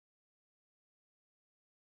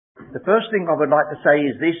The first thing I would like to say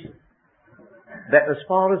is this, that as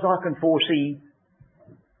far as I can foresee,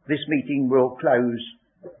 this meeting will close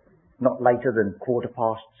not later than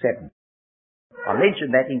 7:15. I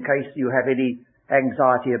mention that in case you have any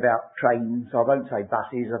anxiety about trains. I won't say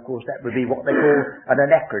buses, of course that would be what they call an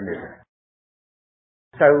anachronism.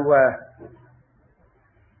 So,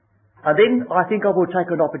 and then I think I will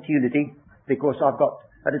take an opportunity, because I've got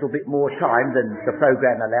a little bit more time than the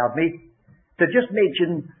programme allowed me, to just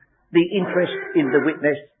mention the interest in the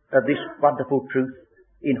witness of this wonderful truth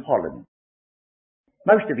in Holland.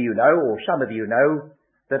 Most of you know, or some of you know,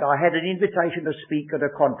 that I had an invitation to speak at a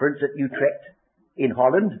conference at Utrecht in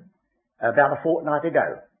Holland about a fortnight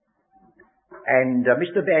ago. And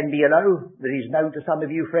Mr. Van Mierlo, that is known to some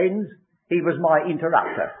of you friends, he was my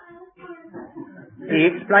interrupter. He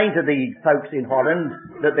explained to the folks in Holland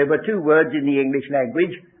that there were two words in the English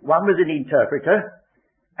language. One was an interpreter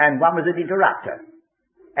and one was an interrupter.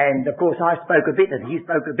 And of course I spoke a bit and he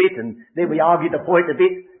spoke a bit, and then we argued the point a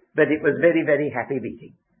bit, but it was very, very happy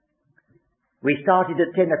meeting. We started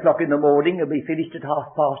at 10 o'clock in the morning and we finished at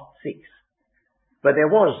 6:30. But there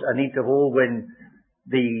was an interval when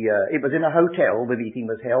it was in a hotel the meeting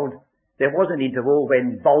was held. There was an interval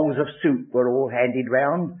when bowls of soup were all handed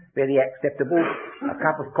round, very acceptable, a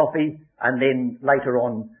cup of coffee, and then later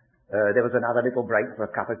on there was another little break for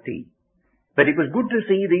a cup of tea. But it was good to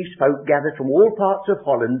see these folk gathered from all parts of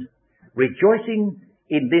Holland, rejoicing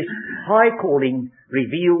in this high calling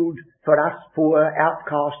revealed for us poor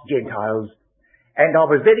outcast Gentiles. And I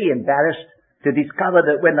was very embarrassed to discover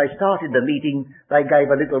that when they started the meeting, they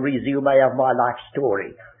gave a little resume of my life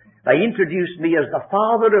story. They introduced me as the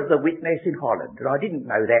father of the witness in Holland, and I didn't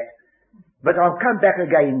know that. But I've come back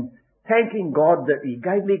again, thanking God that He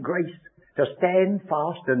gave me grace to stand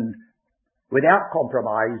fast and without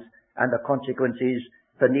compromise, and the consequences,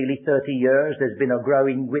 for nearly 30 years, there's been a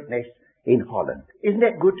growing witness in Holland. Isn't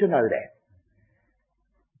that good to know that?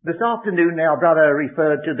 This afternoon, our brother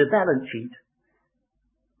referred to the balance sheet.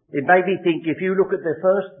 It made me think, if you look at the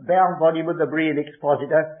first bound volume of the Berean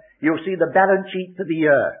Expositor, you'll see the balance sheet for the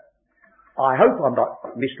year. I hope I'm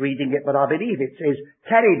not misreading it, but I believe it says,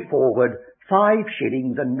 carried forward 5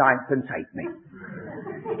 shillings and 9 halfpenny.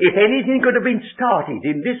 If anything could have been started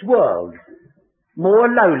in this world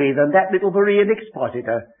more lowly than that little Berean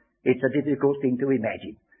Expositor, it's a difficult thing to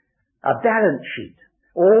imagine. A balance sheet,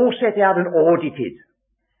 all set out and audited,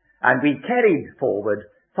 and we carried forward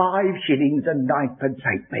 5 shillings and 9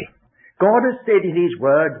 halfpenny. God has said in His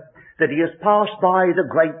Word that He has passed by the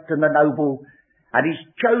great and the noble, and He's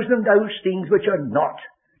chosen those things which are not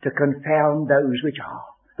to confound those which are,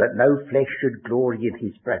 that no flesh should glory in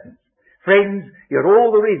His presence. Friends, you're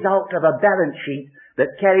all the result of a balance sheet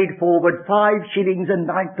that carried forward 5 shillings and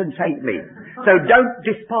 9 halfpenny. So don't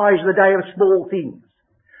despise the day of small things.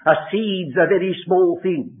 A seed's a very small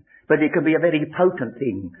thing, but it can be a very potent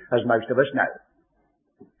thing, as most of us know.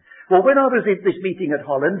 Well, when I was at this meeting at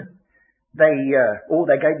Holland, they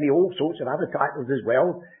gave me all sorts of other titles as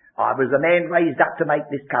well. I was the man raised up to make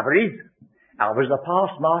discoveries. I was the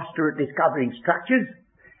past master at discovering structures,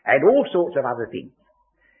 and all sorts of other things.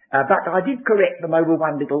 But I did correct them over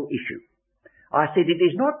one little issue. I said it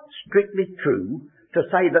is not strictly true to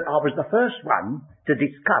say that I was the first one to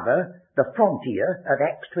discover the frontier of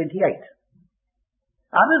Acts 28.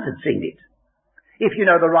 Others had seen it. If you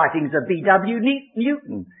know the writings of B.W.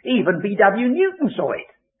 Newton, even B.W. Newton saw it.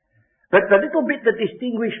 But the little bit that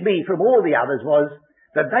distinguished me from all the others was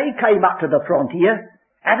that they came up to the frontier,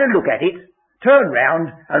 had a look at it, turned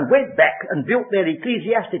round and went back and built their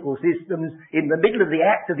ecclesiastical systems in the middle of the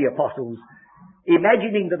Acts of the Apostles,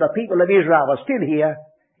 imagining that the people of Israel were still here,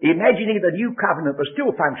 imagining the new covenant was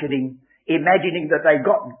still functioning, imagining that they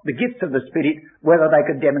got the gifts of the Spirit, whether they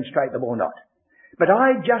could demonstrate them or not. But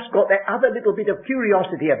I just got that other little bit of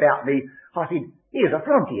curiosity about me. I said, here's a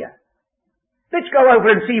frontier. Let's go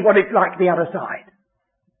over and see what it's like the other side.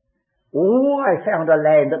 Oh, I found a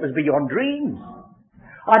land that was beyond dreams.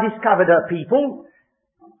 I discovered a people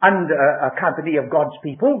and a company of God's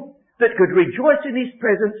people that could rejoice in His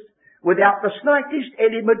presence without the slightest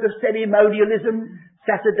element of ceremonialism,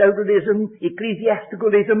 sacerdotalism,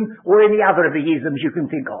 ecclesiasticalism, or any other of the isms you can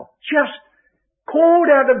think of. Just called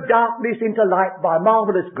out of darkness into light by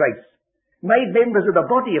marvellous grace, made members of the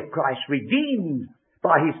body of Christ, redeemed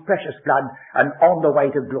by His precious blood, and on the way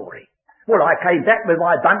to glory. Well, I came back with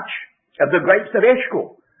my bunch of the grapes of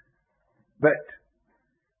Eshcol. But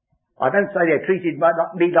I don't say they treated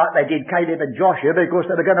me like they did Caleb and Joshua because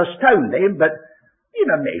they were going to stone them, but in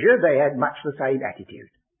a measure they had much the same attitude.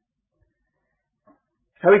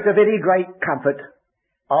 So it's a very great comfort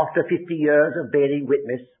after 50 years of bearing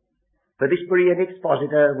witness For this Berean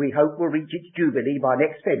expositor, we hope, will reach its jubilee by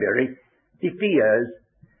next February, 50 years,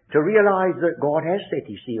 to realise that God has set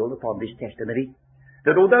his seal upon this testimony,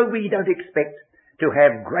 that although we don't expect to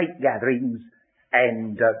have great gatherings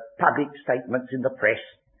and public statements in the press,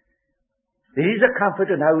 it is a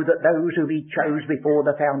comfort to know that those whom he chose before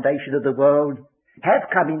the foundation of the world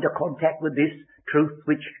have come into contact with this truth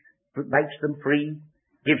which makes them free,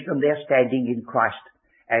 gives them their standing in Christ,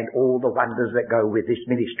 and all the wonders that go with this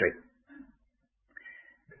ministry.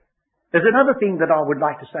 There's another thing that I would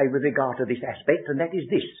like to say with regard to this aspect, and that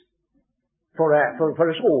is this, for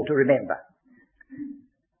us all to remember.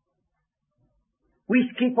 We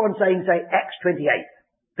keep on saying, say, Acts 28,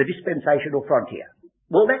 the dispensational frontier.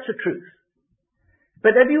 Well, that's the truth.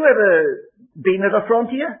 But have you ever been at a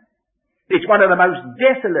frontier? It's one of the most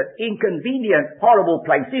desolate, inconvenient, horrible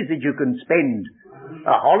places that you can spend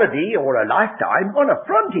a holiday or a lifetime on a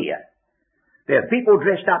frontier. There are people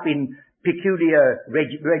dressed up in peculiar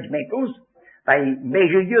regimentals. They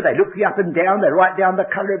measure you, they look you up and down, they write down the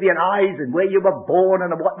colour of your eyes and where you were born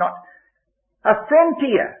and whatnot. A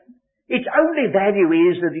frontier. Its only value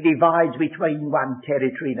is that it divides between one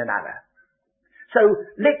territory and another. So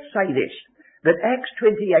let's say this, that Acts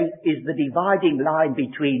 28 is the dividing line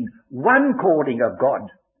between one calling of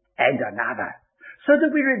God and another. So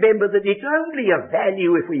that we remember that it's only of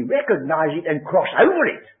value if we recognise it and cross over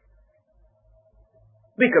it.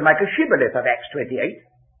 We can make a shibboleth of Acts 28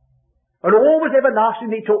 and always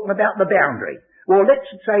everlastingly talking about the boundary. Well, let's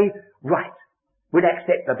say, right, we'll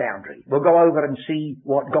accept the boundary. We'll go over and see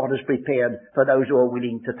what God has prepared for those who are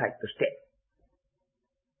willing to take the step.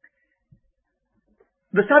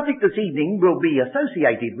 The subject this evening will be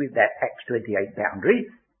associated with that Acts 28 boundary,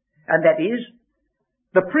 and that is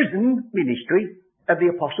the prison ministry of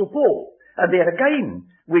the Apostle Paul. And there again,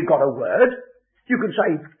 we've got a word. You can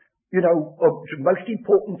say, the most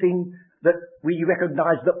important thing that we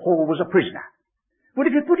recognise that Paul was a prisoner. Well,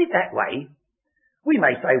 if you put it that way, we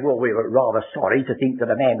may say, well, we were rather sorry to think that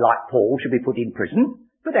a man like Paul should be put in prison,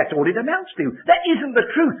 but that's all it amounts to. That isn't the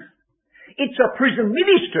truth. It's a prison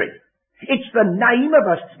ministry. It's the name of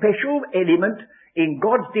a special element in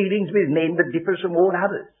God's dealings with men that differs from all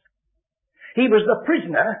others. He was the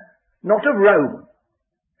prisoner, not of Rome.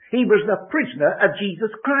 He was the prisoner of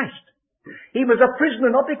Jesus Christ. He was a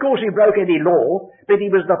prisoner not because he broke any law, but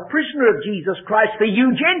he was the prisoner of Jesus Christ for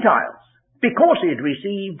you Gentiles, because he had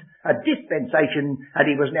received a dispensation and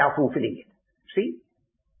he was now fulfilling it. See?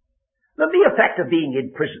 The mere fact of being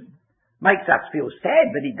in prison makes us feel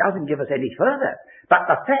sad, but it doesn't give us any further. But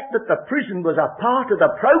the fact that the prison was a part of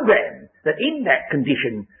the program, that in that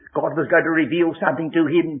condition God was going to reveal something to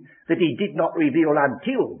him that he did not reveal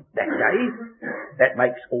until that day, that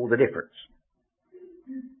makes all the difference.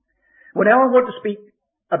 Well, now I want to speak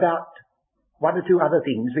about one or two other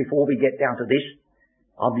things before we get down to this.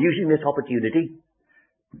 I'm using this opportunity.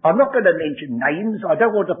 I'm not going to mention names. I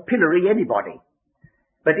don't want to pillory anybody.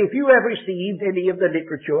 But if you have received any of the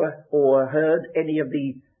literature or heard any of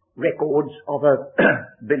the records of a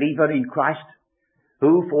believer in Christ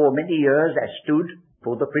who for many years has stood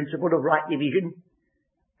for the principle of right division,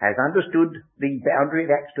 has understood the boundary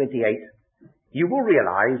of Acts 28, you will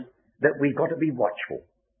realise that we've got to be watchful.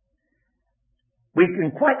 We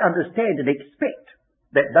can quite understand and expect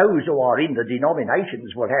that those who are in the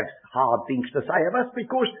denominations will have hard things to say of us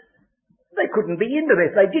because they couldn't be in them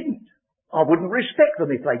if they didn't. I wouldn't respect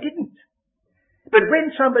them if they didn't. But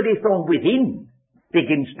when somebody from within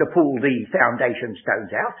begins to pull the foundation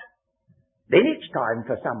stones out, then it's time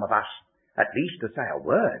for some of us at least to say a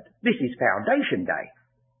word. This is foundation day.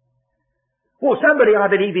 Well, somebody,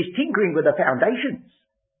 I believe, is tinkering with the foundations.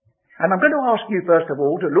 And I'm going to ask you first of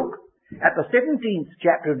all to look at the 17th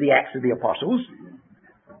chapter of the Acts of the Apostles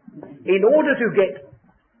in order to get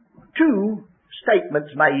two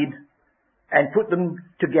statements made and put them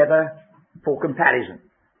together for comparison.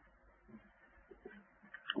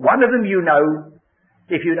 One of them you know,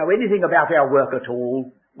 if you know anything about our work at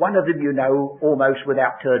all, one of them you know almost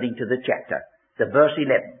without turning to the chapter, the verse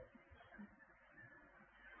 11.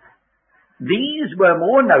 These were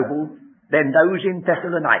more noble than those in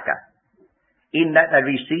Thessalonica, in that they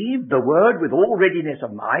received the word with all readiness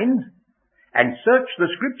of mind, and searched the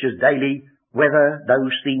scriptures daily whether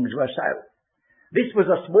those things were so. This was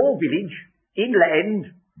a small village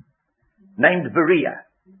inland named Berea.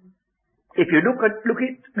 If you look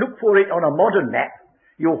for it on a modern map,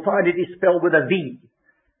 you'll find it is spelled with a V.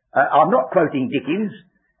 I'm not quoting Dickens.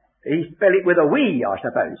 He spelled it with a W, I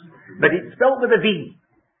suppose. But it's spelled with a V.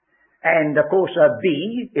 And, of course, a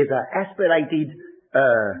B is an aspirated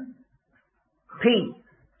P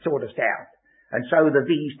sort of sound. And so the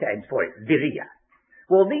V stands for it, Berea.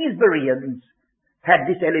 Well, these Bereans had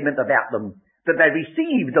this element about them, that they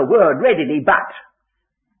received the word readily, but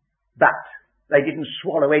they didn't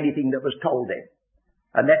swallow anything that was told them.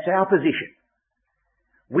 And that's our position.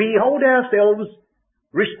 We hold ourselves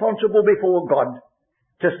responsible before God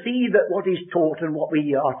to see that what is taught and what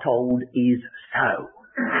we are told is so.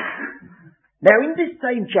 Now, in this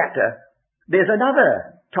same chapter, there's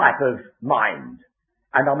another type of mind,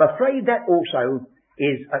 and I'm afraid that also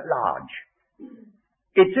is at large.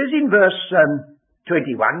 It says in verse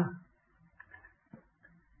 21,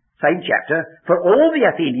 same chapter, for all the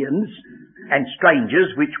Athenians and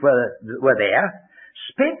strangers which were there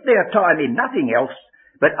spent their time in nothing else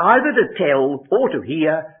but either to tell or to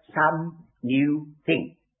hear some new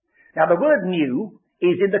thing. Now the word new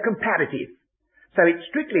is in the comparative, so it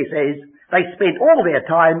strictly says they spent all their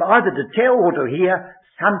time either to tell or to hear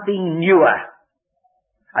something newer.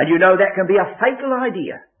 And you know that can be a fatal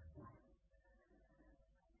idea.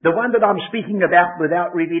 The one that I'm speaking about,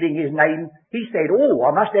 without revealing his name, he said, I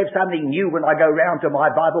must have something new when I go round to my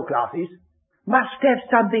Bible classes. Must have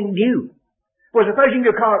something new. Well, supposing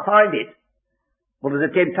you can't find it. Well, there's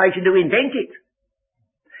a temptation to invent it.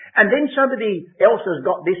 And then somebody else has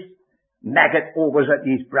got this maggot always at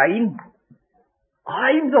his brain.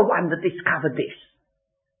 I'm the one that discovered this.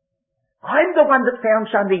 I'm the one that found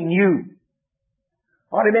something new.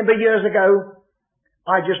 I remember years ago,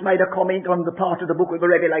 I just made a comment on the part of the book of the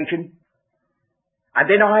Revelation, and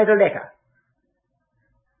then I had a letter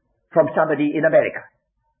from somebody in America.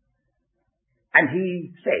 And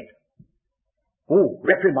he said,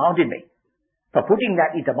 reprimanded me for putting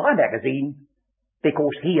that into my magazine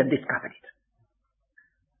because he had discovered it.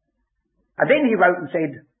 And then he wrote and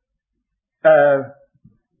said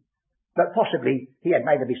that possibly he had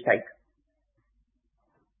made a mistake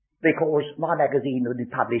because my magazine had been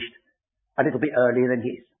published a little bit earlier than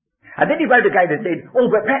his. And then he wrote again and said,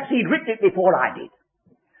 but perhaps he'd written it before I did.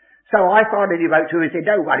 So I finally wrote to him and said,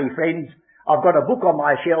 don't worry, friends, I've got a book on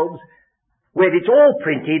my shelves where it's all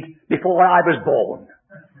printed before I was born.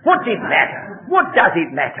 What's it matter? What does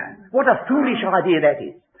it matter? What a foolish idea that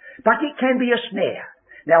is. But it can be a snare.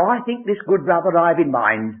 Now I think this good brother I've in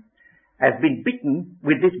mind has been bitten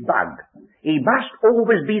with this bug. He must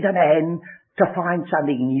always be the man to find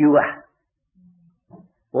something newer.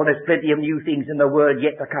 Well, there's plenty of new things in the Word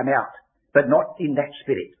yet to come out, but not in that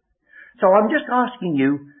spirit. So I'm just asking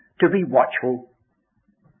you to be watchful.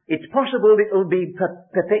 It's possible it will be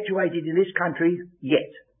perpetuated in this country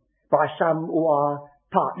yet by some who are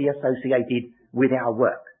partly associated with our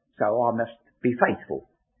work. So I must be faithful.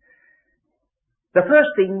 The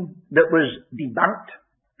first thing that was debunked,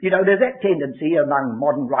 there's that tendency among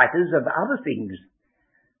modern writers of other things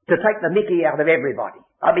to take the mickey out of everybody.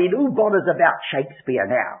 I mean, who bothers about Shakespeare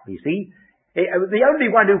now, you see? The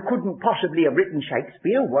only one who couldn't possibly have written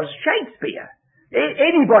Shakespeare was Shakespeare.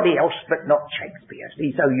 Anybody else but not Shakespeare.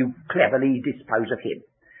 See, so you cleverly dispose of him.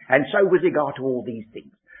 And so with regard to all these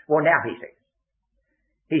things. Well, now he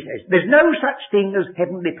says, there's no such thing as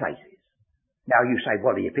heavenly places. Now you say,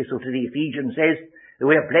 well, the epistle to the Ephesians says that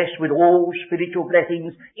we're blessed with all spiritual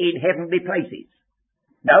blessings in heavenly places.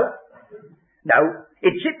 No.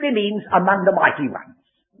 It simply means among the mighty ones.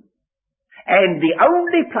 And the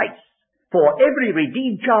only place for every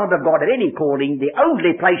redeemed child of God at any calling, the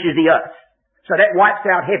only place is the earth. So that wipes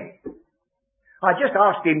out heaven. I just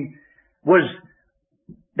asked him, was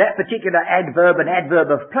that particular adverb an adverb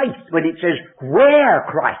of place when it says where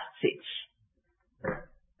Christ sits?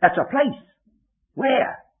 That's a place.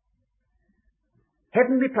 Where?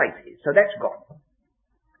 Heavenly places. So that's gone.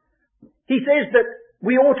 He says that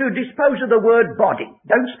we ought to dispose of the word body.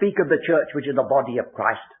 Don't speak of the church which is the body of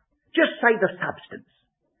Christ. Just say the substance.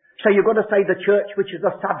 So you've got to say the church which is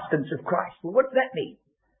the substance of Christ. Well, what does that mean?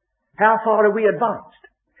 How far are we advanced?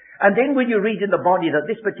 And then when you read in the body that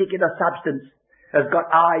this particular substance has got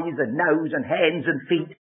eyes and nose and hands and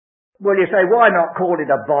feet, well, you say, why not call it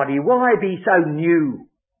a body? Why be so new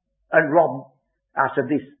and rob us of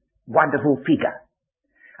this wonderful figure?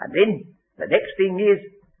 And then the next thing is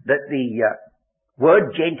that the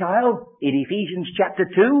word Gentile in Ephesians chapter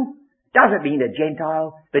 2 doesn't mean a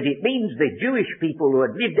Gentile, but it means the Jewish people who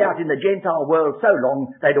had lived out in the Gentile world so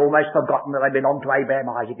long they'd almost forgotten that they belonged to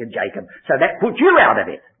Abraham, Isaac and Jacob. So that puts you out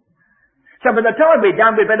of it. So by the time we're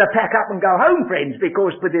done, we better pack up and go home, friends,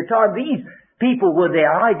 because by the time these people with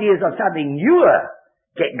their ideas of something newer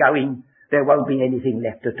get going, there won't be anything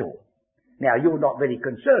left at all. Now, you're not very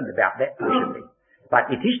concerned about that, possibly,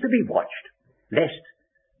 but it is to be watched, lest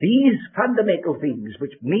these fundamental things,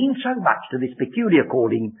 which mean so much to this peculiar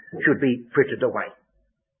calling, should be frittered away.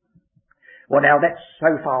 Well, now, that's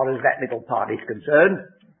so far as that little part is concerned,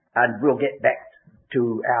 and we'll get back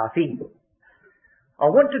to our theme. I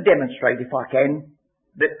want to demonstrate, if I can,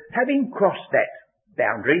 that having crossed that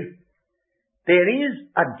boundary, there is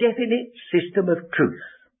a definite system of truth.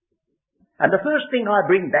 And the first thing I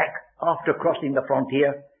bring back after crossing the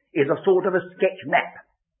frontier is a sort of a sketch map.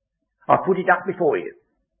 I put it up before you.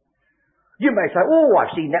 You may say, oh,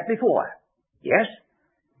 I've seen that before. Yes,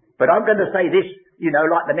 but I'm going to say this,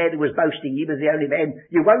 like the man who was boasting he was the only man.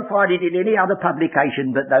 You won't find it in any other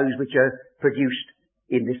publication but those which are produced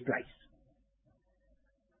in this place.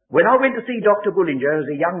 When I went to see Dr. Bullinger as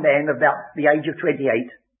a young man of about the age of 28,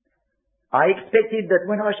 I expected that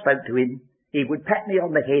when I spoke to him, he would pat me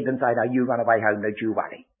on the head and say, "Now you run away home, don't you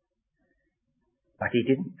worry." But he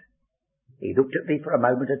didn't. He looked at me for a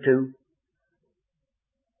moment or two.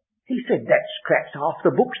 He said, "That scraps half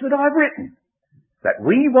the books that I've written. That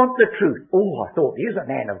we want the truth." Oh, I thought, here's a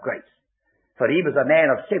man of grace. For he was a man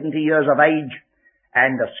of 70 years of age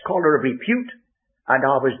and a scholar of repute, and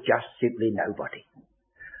I was just simply nobody.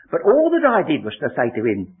 But all that I did was to say to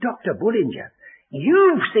him, "Dr. Bullinger,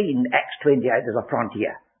 you've seen Acts 28 as a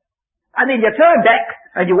frontier. And then you turn back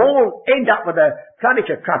and you all end up with a flourish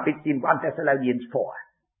of trumpets in 1 Thessalonians 4.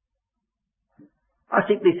 I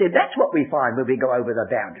simply said, that's what we find when we go over the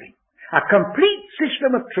boundary. A complete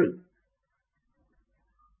system of truth.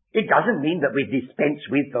 It doesn't mean that we dispense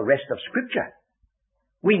with the rest of Scripture.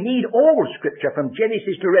 We need all Scripture from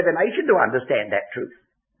Genesis to Revelation to understand that truth.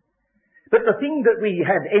 But the thing that we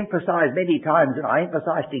have emphasized many times, and I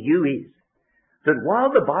emphasize to you, is that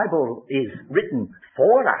while the Bible is written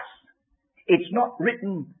for us, it's not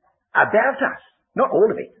written about us. Not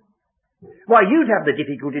all of it. Why, you'd have the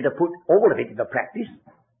difficulty to put all of it into practice.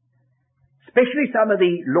 Especially some of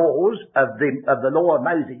the laws of the law of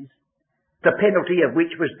Moses, the penalty of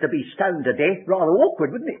which was to be stoned to death. Rather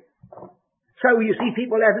awkward, wouldn't it? So you see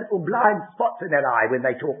people have little blind spots in their eye when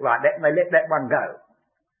they talk like that, and they let that one go.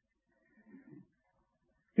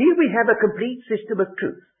 Here we have a complete system of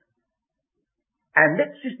truth. And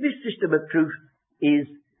this system of truth is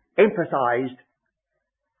emphasized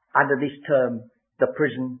under this term, the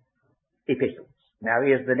prison epistles. Now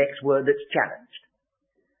here's the next word that's challenged.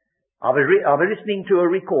 I was listening to a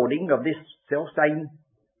recording of this self-same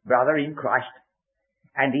brother in Christ,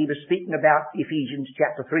 and he was speaking about Ephesians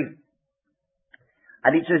chapter 3.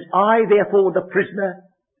 And it says, "I therefore the prisoner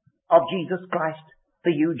of Jesus Christ for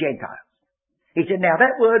you Gentiles." He said, now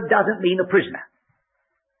that word doesn't mean a prisoner.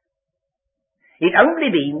 It only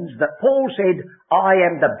means that Paul said, "I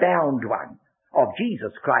am the bound one of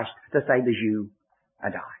Jesus Christ, the same as you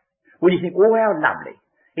and I." Well, you think, oh, how lovely.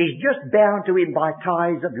 He's just bound to him by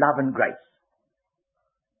ties of love and grace.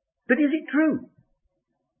 But is it true?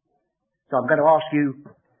 So I'm going to ask you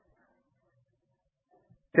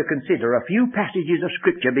to consider a few passages of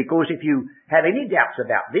Scripture, because if you have any doubts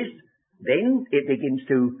about this, then it begins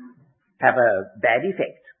to have a bad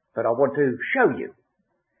effect. But I want to show you.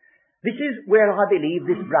 This is where I believe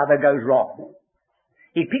this brother goes wrong.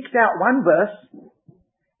 He picks out one verse.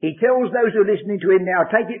 He tells those who are listening to him, "Now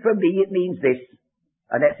take it from me, it means this."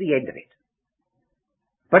 And that's the end of it.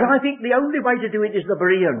 But I think the only way to do it is the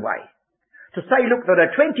Berean way. To say, look, there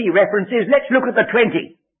are 20 references, let's look at the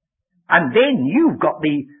 20. And then you've got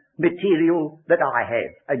the material that I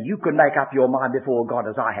have. And you can make up your mind before God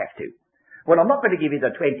as I have to. Well, I'm not going to give you the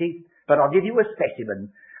 20, but I'll give you a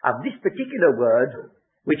specimen of this particular word,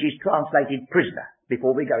 which is translated prisoner,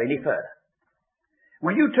 before we go any further.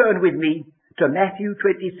 Will you turn with me to Matthew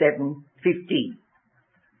 27:15?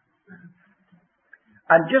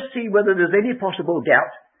 And just see whether there's any possible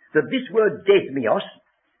doubt that this word desmios,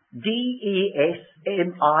 D-E-S-M-I-O-S,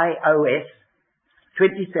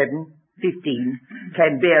 27:15,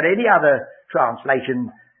 can bear any other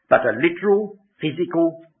translation but a literal,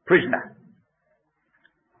 physical prisoner.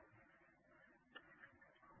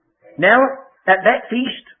 Now, at that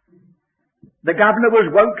feast, the governor was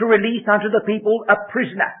wont to release unto the people a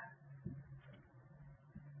prisoner.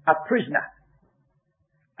 A prisoner.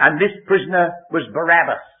 And this prisoner was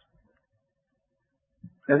Barabbas.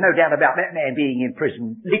 There's no doubt about that man being in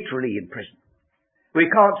prison, literally in prison. We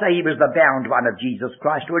can't say he was the bound one of Jesus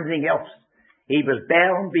Christ or anything else. He was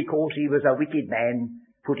bound because he was a wicked man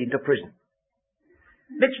put into prison.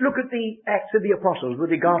 Let's look at the Acts of the Apostles with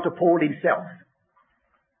regard to Paul himself.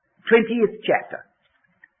 20th chapter.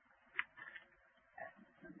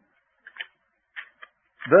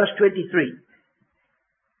 Verse 23.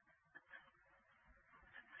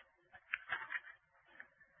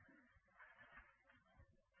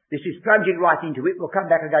 This is plunging right into it. We'll come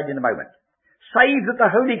back again in a moment. "Save that the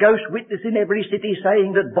Holy Ghost witness in every city,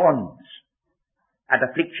 saying that bonds and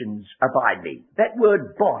afflictions abide me." That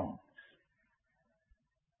word bonds.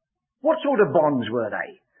 What sort of bonds were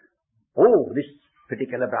they? Oh, this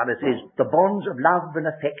particular brother says, the bonds of love and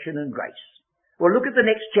affection and grace. Well, look at the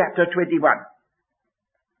next chapter, 21.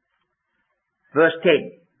 Verse 10.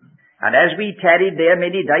 And as we tarried there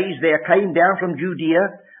many days, there came down from Judea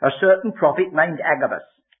a certain prophet named Agabus.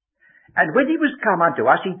 And when he was come unto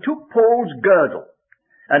us, he took Paul's girdle,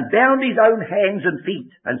 and bound his own hands and feet,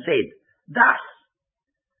 and said, Thus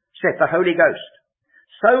saith the Holy Ghost,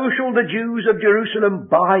 so shall the Jews of Jerusalem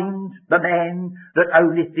bind the man that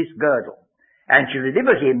owneth this girdle, and shall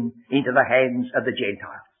deliver him into the hands of the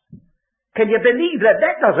Gentiles. Can you believe that?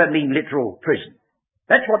 That doesn't mean literal prison.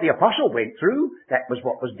 That's what the apostle went through. That was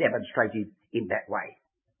what was demonstrated in that way.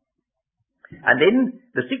 And then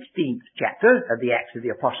the 16th chapter of the Acts of the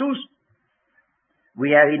Apostles,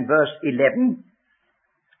 we are in verse 11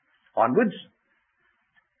 onwards.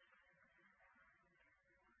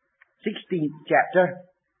 16th chapter.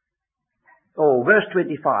 Oh, verse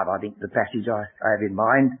 25, I think the passage I have in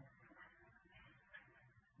mind.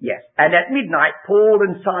 Yes. And at midnight Paul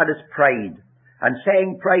and Silas prayed and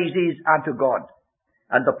sang praises unto God,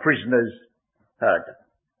 and the prisoners heard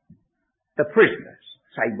them. The prisoners,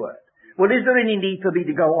 same word. Well, is there any need for me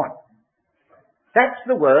to go on? That's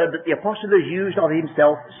the word that the apostle has used of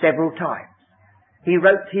himself several times. He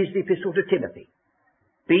wrote his epistle to Timothy.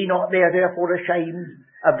 Be not therefore ashamed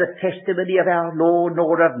of the testimony of our Lord,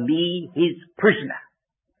 nor of me, his prisoner.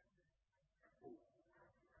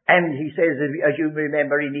 And he says, as you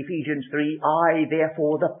remember in Ephesians 3, I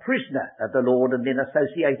therefore the prisoner of the Lord, and then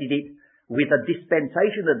associated it with a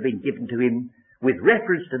dispensation that had been given to him with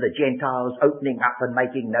reference to the Gentiles, opening up and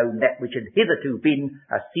making known that which had hitherto been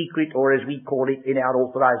a secret, or as we call it in our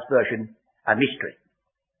authorized version, a mystery.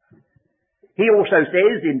 He also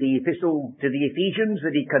says in the epistle to the Ephesians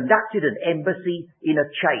that he conducted an embassy in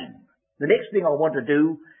a chain. The next thing I want to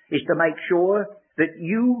do is to make sure that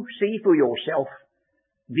you see for yourself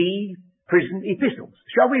the prison epistles.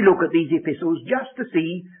 Shall we look at these epistles just to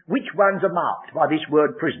see which ones are marked by this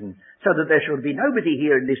word prison, so that there shall be nobody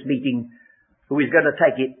here in this meeting who is going to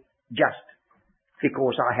take it just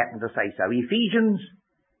because I happen to say so. Ephesians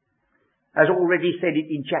has already said it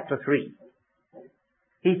in chapter 3.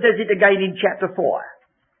 He says it again in chapter 4.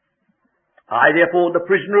 I therefore, the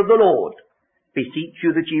prisoner of the Lord, beseech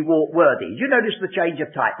you that ye walk worthy. Do you notice the change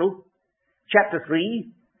of title? Chapter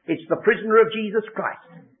 3, it's the prisoner of Jesus Christ.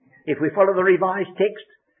 If we follow the revised text,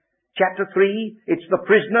 chapter 3, it's the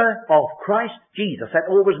prisoner of Christ Jesus. That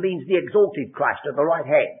always means the exalted Christ at the right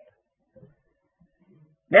hand.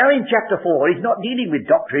 Now in chapter 4, he's not dealing with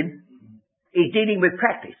doctrine, he's dealing with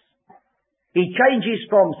practice. He changes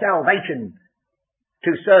from salvation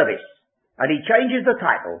to service, and he changes the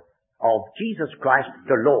title of Jesus Christ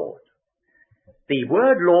to Lord. The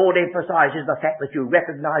word Lord emphasizes the fact that you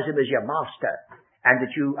recognize him as your master, and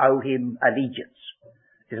that you owe him allegiance.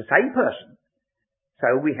 It's the same person.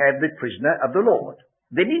 So we have the prisoner of the Lord.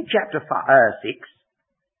 Then in chapter 6,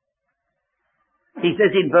 he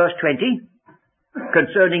says in verse 20,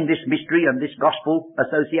 concerning this mystery and this gospel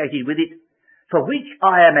associated with it, for which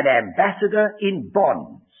I am an ambassador in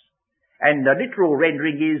bonds. And the literal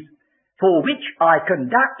rendering is, for which I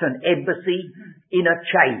conduct an embassy in a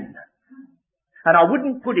chain. And I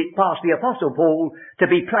wouldn't put it past the Apostle Paul to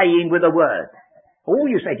be playing with a word. Oh,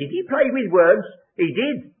 you say, did he play with words? He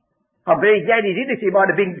did. I'm very glad he did it. He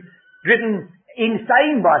might have been driven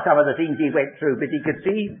insane by some of the things he went through, but he could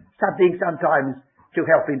see something sometimes to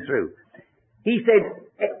help him through. He said,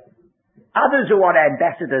 others who are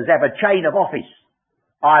ambassadors have a chain of office.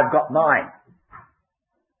 I've got mine.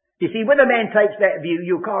 You see, when a man takes that view,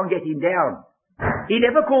 you can't get him down. He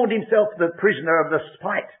never called himself the prisoner of the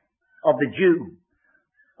spite of the Jew,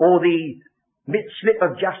 or the slip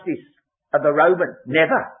of justice of the Roman.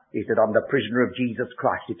 Never. He said, I'm the prisoner of Jesus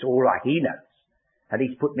Christ. It's all right. He knows. And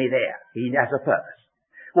he's put me there. He has a purpose.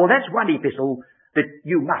 Well, that's one epistle that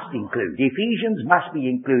you must include. Ephesians must be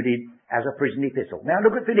included as a prison epistle. Now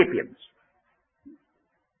look at Philippians.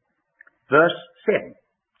 Verse 7.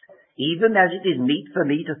 Even as it is meet for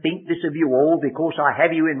me to think this of you all, because I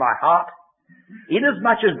have you in my heart,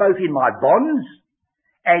 inasmuch as both in my bonds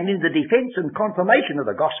and in the defence and confirmation of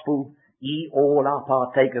the gospel, ye all are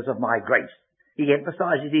partakers of my grace. He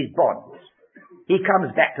emphasizes his bonds. He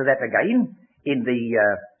comes back to that again in the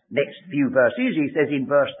next few verses. He says in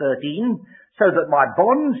verse 13, so that my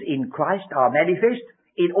bonds in Christ are manifest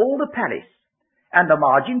in all the palace. And the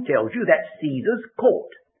margin tells you that's Caesar's court.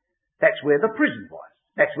 That's where the prison was.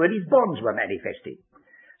 That's where his bonds were manifested.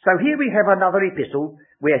 So here we have another epistle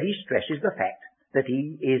where he stresses the fact that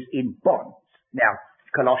he is in bonds. Now,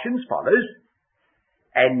 Colossians follows,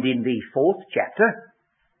 and in the 4th chapter,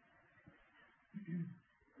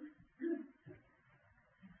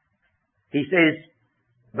 He says,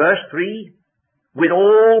 verse 3, with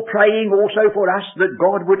all praying also for us that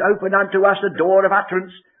God would open unto us a door of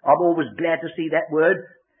utterance. I'm always glad to see that word.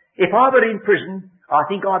 If I were in prison, I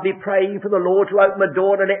think I'd be praying for the Lord to open a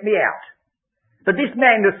door to let me out. But this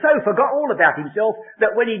man was so forgot all about himself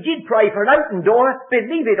that when he did pray for an open door,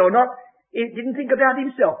 believe it or not, he didn't think about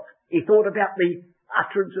himself. He thought about the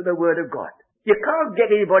utterance of the Word of God. You can't get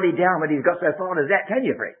anybody down when he's got so far as that, can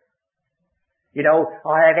you, Fred? You know,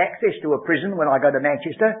 I have access to a prison when I go to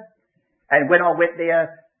Manchester. And when I went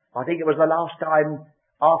there, I think it was the last time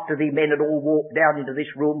after the men had all walked down into this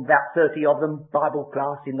room, about 30 of them, Bible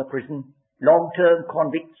class in the prison, long-term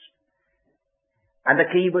convicts. And the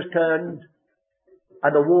key was turned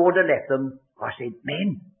and the warder left them. I said,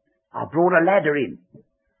 men, I brought a ladder in.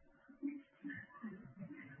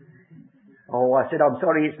 Oh, I said, I'm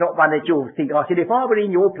sorry, it's not one that you'll think. I said, if I were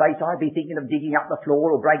in your place, I'd be thinking of digging up the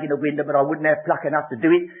floor or breaking a window, but I wouldn't have pluck enough to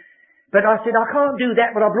do it. But I said, I can't do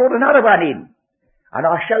that, but I brought another one in. And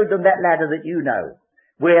I showed them that ladder that you know,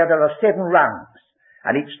 where there are 7 rungs.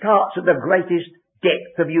 And it starts at the greatest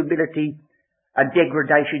depth of humility and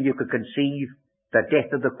degradation you could conceive, the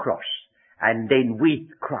death of the cross. And then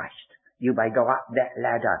with Christ, you may go up that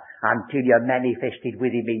ladder until you're manifested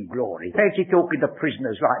with Him in glory. Fancy talking to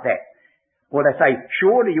prisoners like that. Well, they say,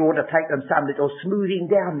 surely you ought to take them some little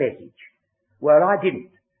smoothing down message. Well, I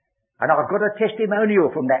didn't. And I've got a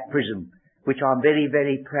testimonial from that prison, which I'm very,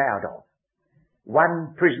 very proud of.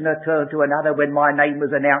 One prisoner turned to another when my name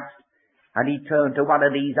was announced, and he turned to one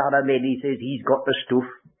of these other men. He says, he's got the stuff.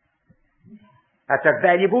 That's a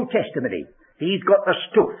valuable testimony. He's got the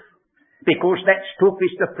stuff. Because that stuff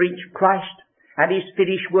is to preach Christ and His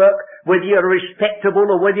finished work, whether you're respectable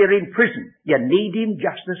or whether you're in prison. You need Him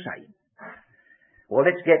just the same. Well,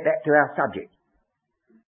 let's get back to our subject.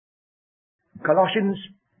 Colossians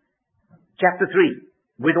chapter 3,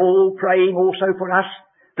 with all praying also for us,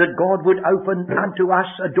 that God would open unto us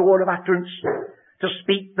a door of utterance to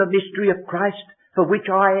speak the mystery of Christ, for which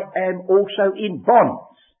I am also in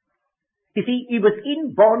bonds. You see, he was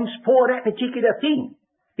in bonds for that particular thing.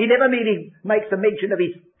 He never merely makes a mention of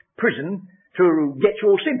his prison to get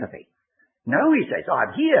your sympathy. No, he says,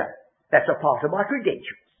 I'm here. That's a part of my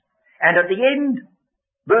credentials. And at the end,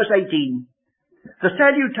 verse 18, the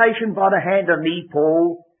salutation by the hand of me,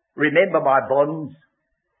 Paul, remember my bonds.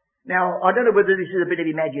 Now, I don't know whether this is a bit of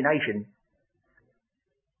imagination,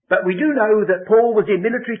 but we do know that Paul was in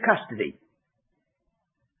military custody.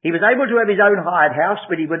 He was able to have his own hired house,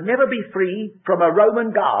 but he would never be free from a Roman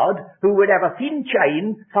guard who would have a thin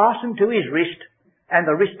chain fastened to his wrist and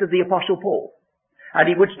the wrist of the Apostle Paul. And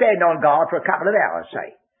he would stand on guard for a couple of hours,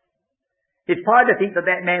 say. It's fine to think that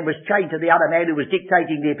that man was chained to the other man who was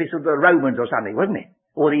dictating the epistle to the Romans or something, wasn't it?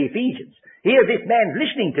 Or the Ephesians. Here this man's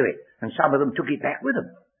listening to it, and some of them took it back with them.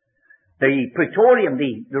 The praetorium,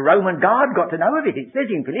 the Roman guard, got to know of it. It says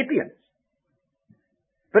in Philippians.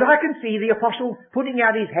 But I can see the apostle putting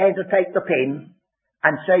out his hand to take the pen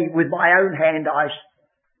and say, with my own hand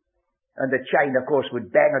and the chain, of course,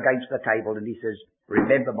 would bang against the table, and he says,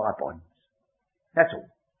 remember my bonds. That's all.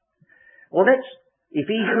 Well, that's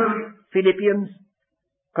Ephesians, Philippians,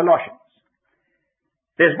 Colossians.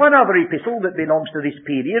 There's one other epistle that belongs to this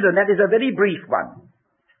period, and that is a very brief one.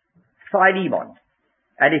 Philemon.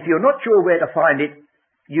 And if you're not sure where to find it,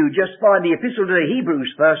 you just find the epistle to the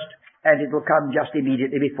Hebrews first, and it will come just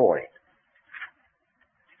immediately before it.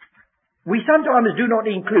 We sometimes do not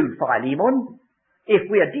include Philemon if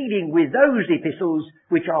we are dealing with those epistles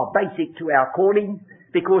which are basic to our calling,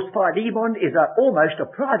 because Philemon is almost a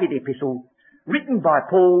private epistle written by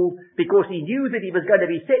Paul because he knew that he was going to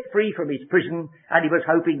be set free from his prison, and he was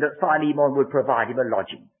hoping that Philemon would provide him a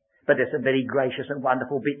lodging. But there's some very gracious and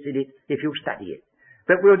wonderful bits in it if you'll study it.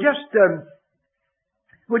 But we'll just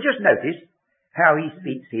notice how he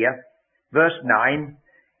speaks here. Verse 9,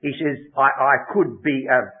 he says, I could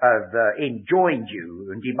have enjoined you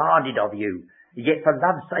and demanded of you, yet for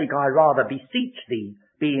love's sake I rather beseech thee,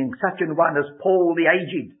 being such an one as Paul the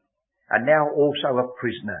aged, and now also a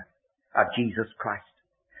prisoner of Jesus Christ.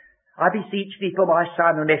 I beseech thee for my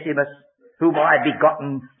son Onesimus, whom I have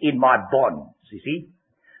begotten in my bonds, you see.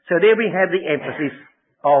 So there we have the emphasis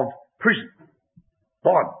of prison,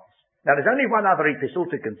 bonds. Now there's only one other epistle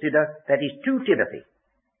to consider, that is 2 Timothy.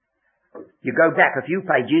 You go back a few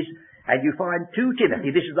pages and you find 2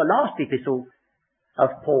 Timothy. This is the last epistle of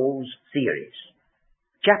Paul's series.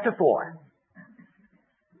 Chapter 4.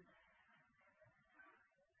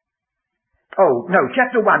 Oh, no,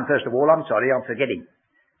 chapter 1 first of all. I'm sorry, I'm forgetting.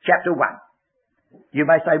 Chapter 1. You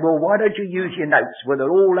may say, well, why don't you use your notes? Well,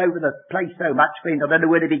 they're all over the place so much, friend, I don't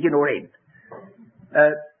know where to begin or end.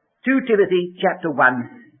 2 Timothy chapter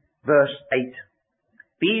 1 verse 8.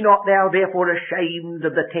 Be not thou therefore ashamed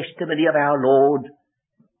of the testimony of our Lord,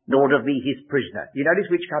 nor of me his prisoner. You notice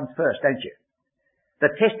which comes first, don't you?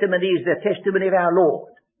 The testimony is the testimony of our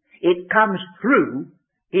Lord. It comes through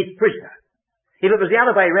his prisoner. If it was the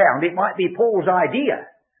other way round, it might be Paul's idea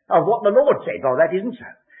of what the Lord said. Oh, that isn't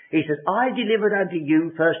so. He says, I delivered unto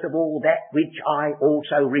you, first of all, that which I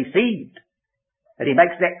also received. And he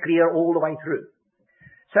makes that clear all the way through.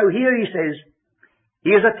 So here he says,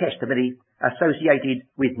 here's a testimony associated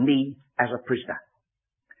with me as a prisoner.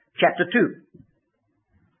 Chapter 2,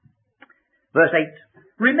 verse 8.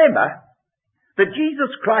 Remember that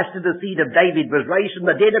Jesus Christ of the seed of David was raised from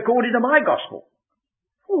the dead according to my gospel.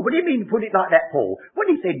 Oh, what do you mean put it like that, Paul? When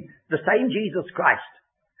he said the same Jesus Christ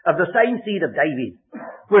of the same seed of David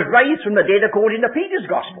was raised from the dead according to Peter's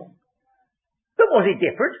gospel. But was it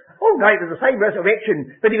different? Oh no, it was the same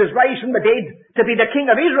resurrection, but he was raised from the dead to be the king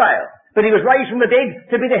of Israel. But he was raised from the dead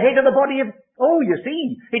to be the head of the body of... Oh, you see,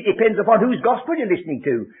 it depends upon whose gospel you're listening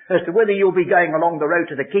to, as to whether you'll be going along the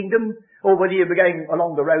road to the kingdom, or whether you'll be going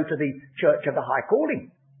along the road to the church of the high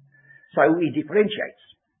calling. So he differentiates.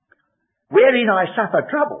 Wherein I suffer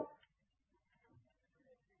trouble.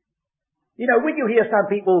 You know, when you hear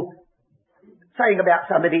some people saying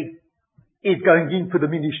about somebody is going in for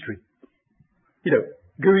the ministry. You know,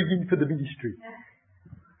 going in for the ministry.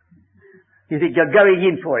 You think you're going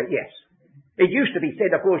in for it, yes. It used to be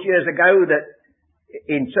said, of course, years ago that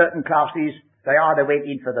in certain classes they either went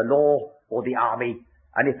in for the law or the army,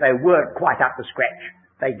 and if they weren't quite up to scratch,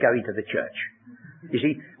 they'd go into the church. You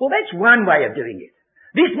see? Well, that's one way of doing it.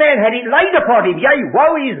 This man had it laid upon him, yea,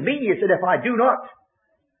 woe is me, he said, if I do not.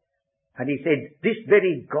 And he said, this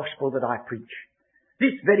very gospel that I preach,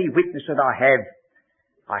 this very witness that I have,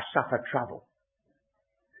 I suffer trouble.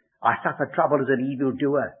 I suffer trouble as an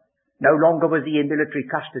evildoer. No longer was he in military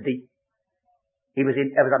custody. There was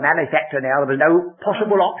a malefactor now. There was no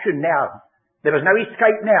possible option now. There was no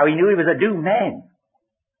escape now. He knew he was a doomed man.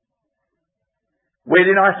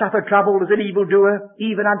 Wherein I suffer trouble as an evildoer,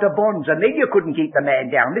 even unto bonds. And then you couldn't keep the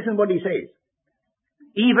man down. Listen what he says.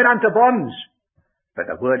 Even unto bonds. But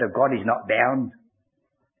the word of God is not bound.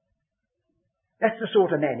 That's the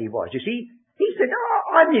sort of man he was. You see, he said,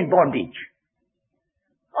 I'm in bondage.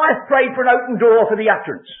 I've prayed for an open door for the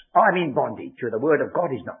utterance. I'm in bondage, for the word of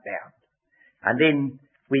God is not bound. And then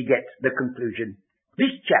we get the conclusion.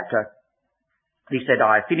 This chapter, he said,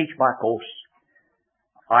 I finished my course.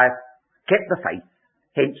 I've kept the faith.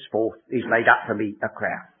 Henceforth is laid up for me a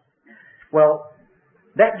crown. Well,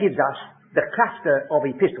 that gives us the cluster of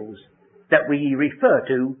epistles that we refer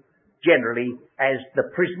to generally as the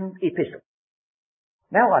prison epistle.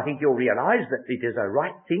 Now I think you'll realise that it is a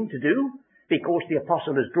right thing to do, because the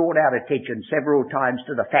apostle has drawn our attention several times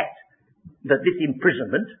to the fact that this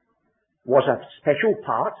imprisonment was a special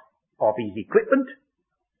part of his equipment,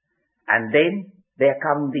 and then there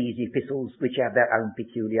come these epistles which have their own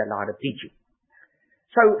peculiar line of teaching.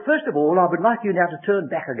 So, first of all, I would like you now to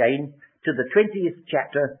turn back again to the 20th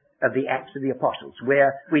chapter of the Acts of the Apostles,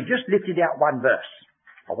 where we just lifted out one verse.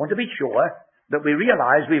 I want to be sure that we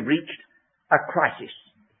realise we've reached a crisis.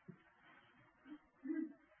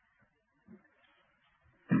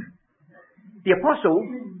 The apostle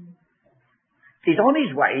is on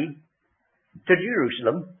his way to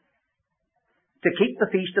Jerusalem to keep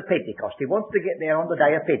the Feast of Pentecost. He wants to get there on the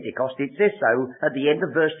day of Pentecost. It says so at the end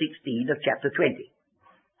of verse 16 of chapter 20.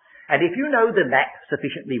 And if you know the map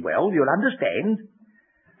sufficiently well, you'll understand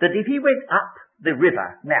that if he went up the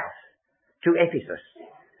river mouth to Ephesus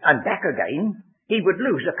and back again, he would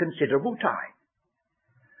lose a considerable time.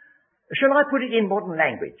 Shall I put it in modern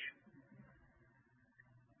language?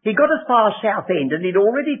 He got as far as Southend, and he'd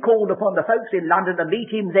already called upon the folks in London to meet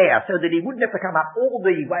him there, so that he wouldn't have to come up all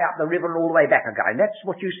the way up the river and all the way back again. That's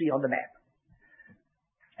what you see on the map.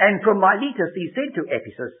 And from Miletus he said to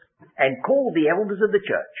Ephesus, and called the elders of the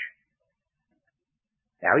church.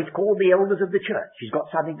 Now he's called the elders of the church. He's got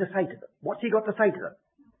something to say to them. What's he got to say to them?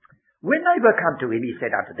 When they were come to him, he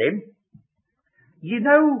said unto them, you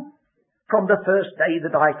know, from the first day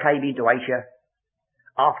that I came into Asia,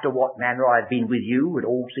 after what manner I have been with you at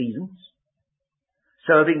all seasons,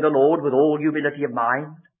 serving the Lord with all humility of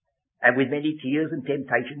mind, and with many tears and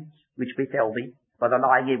temptations which befell me by the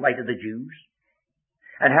lying in wait of the Jews,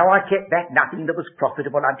 and how I kept back nothing that was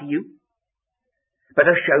profitable unto you, but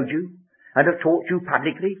have showed you, and have taught you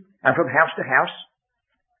publicly, and from house to house,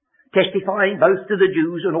 testifying both to the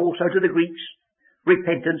Jews and also to the Greeks,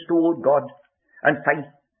 repentance toward God, and faith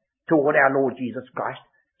toward our Lord Jesus Christ.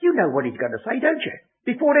 You know what he's going to say, don't you?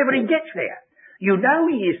 Before ever he gets there. You know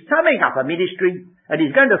he is summing up a ministry, and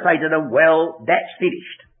he's going to say to them, well, that's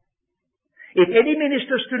finished. If any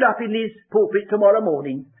minister stood up in his pulpit tomorrow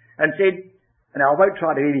morning and said, and I won't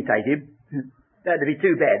try to imitate him, that'd be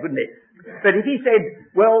too bad, wouldn't it? But if he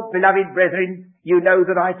said, well, beloved brethren, you know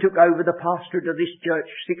that I took over the pastorate of this church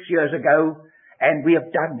 6 years ago, and we have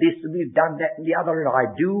done this and we've done that and the other, and I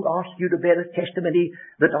do ask you to bear a testimony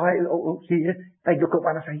that they look at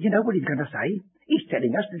one and say, you know what he's going to say? He's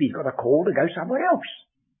telling us that he's got a call to go somewhere else.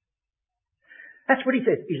 That's what he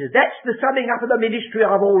says. He says, that's the summing up of the ministry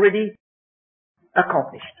I've already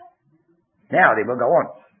accomplished. Now then, we'll go on.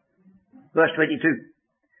 Verse 22.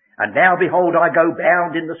 And now behold, I go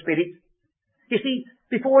bound in the Spirit. You see,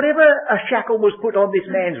 before ever a shackle was put on this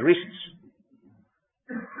man's wrists,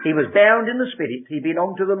 he was bound in the Spirit. He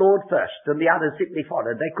belonged to the Lord first, and the others simply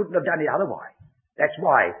followed. They couldn't have done it otherwise. That's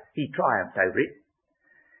why he triumphed over it.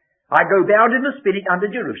 I go bound in the Spirit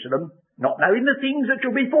unto Jerusalem, not knowing the things that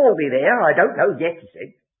shall befall me there. I don't know yet, he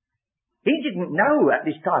said. He didn't know at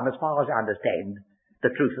this time, as far as I understand,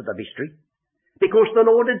 the truth of the mystery. Because the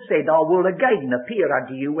Lord had said, I will again appear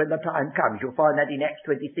unto you when the time comes. You'll find that in Acts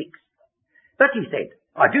 26. But he said,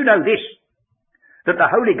 I do know this, that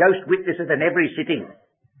the Holy Ghost witnesseth in every sitting,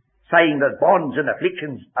 saying that bonds and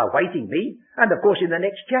afflictions are awaiting me. And of course in the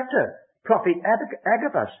next chapter, Prophet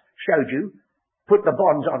Agabus showed you, put the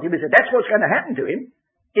bonds on him and said, that's what's going to happen to him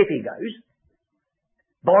if he goes.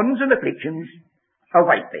 Bonds and afflictions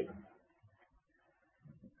await me.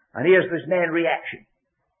 And here's this man's reaction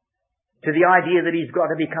to the idea that he's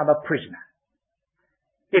got to become a prisoner.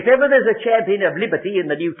 If ever there's a champion of liberty in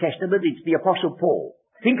the New Testament, it's the Apostle Paul.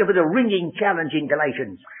 Think of it, a ringing challenge in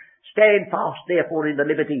Galatians. Stand fast, therefore, in the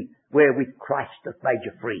liberty wherewith Christ hath made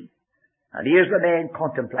you free. And here's the man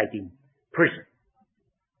contemplating prison.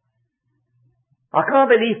 I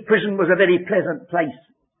can't believe prison was a very pleasant place.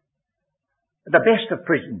 The best of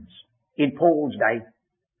prisons in Paul's day.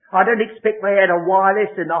 I don't expect they had a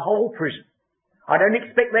wireless in the whole prison. I don't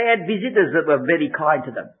expect they had visitors that were very kind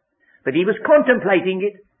to them. But he was contemplating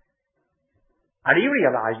it, and he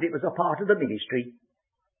realized it was a part of the ministry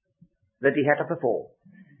that he had to perform.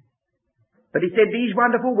 But he said these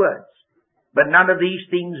wonderful words, but none of these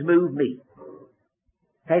things move me.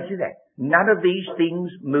 Fancy that. None of these things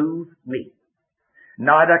move me.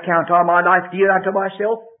 Neither count I my life dear unto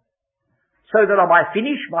myself, so that I might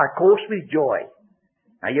finish my course with joy.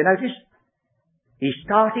 Now you notice, he's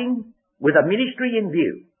starting with a ministry in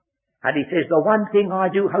view. And he says, the one thing I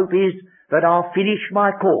do hope is that I'll finish my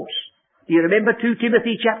course. Do you remember 2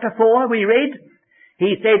 Timothy chapter 4 we read?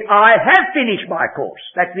 He said, I have finished my course.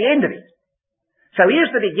 That's the end of it. So here's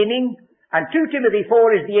the beginning, and 2 Timothy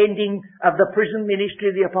 4 is the ending of the prison ministry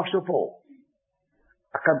of the Apostle Paul.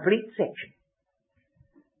 A complete section.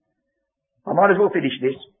 I might as well finish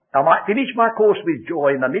this. I might finish my course with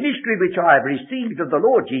joy in the ministry which I have received of the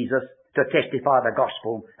Lord Jesus to testify the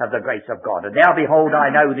gospel of the grace of God. And now behold,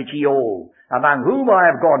 I know that ye all, among whom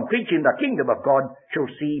I have gone preaching the kingdom of God,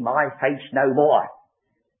 shall see my face no more.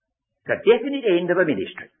 The definite end of a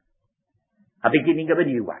ministry. A beginning of a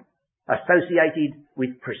new one. Associated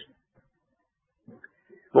with prison.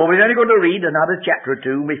 Well, we're only going to read another chapter or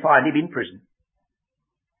two and we find him in prison.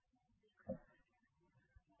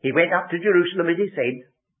 He went up to Jerusalem, as he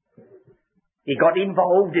said. He got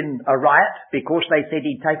involved in a riot because they said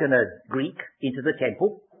he'd taken a Greek into the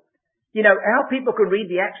temple. You know, how people can read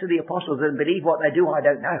the Acts of the Apostles and believe what they do, I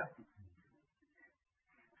don't know.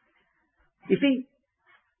 You see,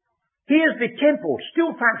 here's the temple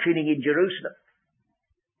still functioning in Jerusalem.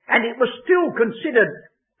 And it was still considered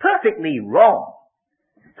perfectly wrong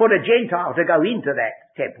for a Gentile to go into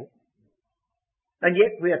that temple. And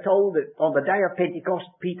yet we are told that on the day of Pentecost,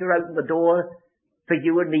 Peter opened the door for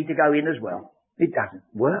you and me to go in as well. It doesn't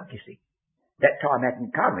work, you see. That time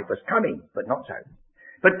hadn't come. It was coming, but not so.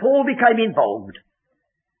 But Paul became involved.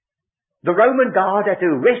 The Roman guard had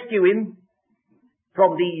to rescue him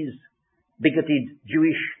from these bigoted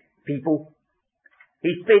Jewish people.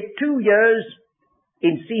 He spent 2 years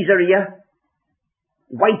in Caesarea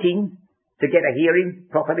waiting to get a hearing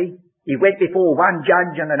properly. He went before one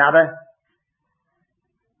judge and another.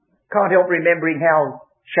 Can't help remembering how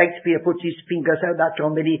Shakespeare puts his finger so much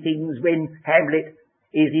on many things when Hamlet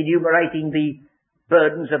is enumerating the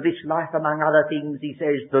burdens of this life. Among other things, he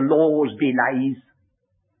says, the law's delays.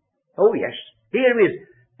 Oh yes, here he is.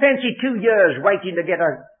 Fancy 2 years waiting to get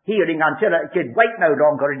a hearing until it could wait no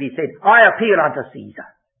longer, and he said, I appeal unto Caesar.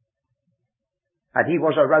 And he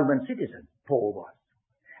was a Roman citizen, Paul was.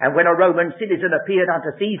 And when a Roman citizen appeared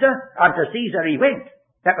unto Caesar he went.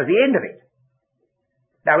 That was the end of it.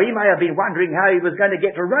 Now, he may have been wondering how he was going to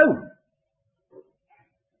get to Rome.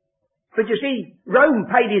 But you see, Rome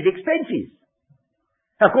paid his expenses.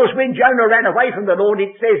 Of course, when Jonah ran away from the Lord,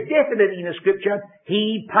 it says definitely in the Scripture,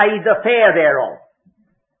 he paid the fare thereof.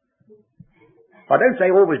 I don't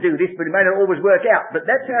say always do this, but it may not always work out. But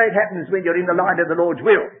that's how it happens when you're in the line of the Lord's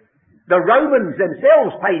will. The Romans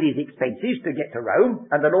themselves paid his expenses to get to Rome,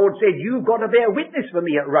 and the Lord said, you've got to bear witness for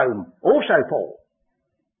me at Rome. Also, Paul.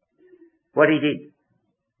 What he did.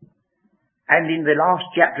 And in the last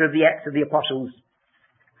chapter of the Acts of the Apostles,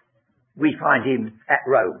 we find him at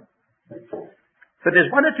Rome. So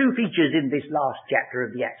there's one or two features in this last chapter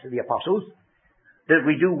of the Acts of the Apostles that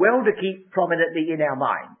we do well to keep prominently in our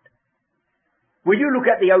mind. Will you look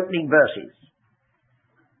at the opening verses?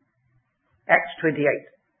 Acts 28.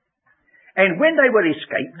 And when they were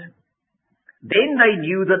escaped, then they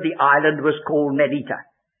knew that the island was called Melita.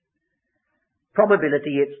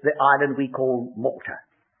 Probability it's the island we call Malta.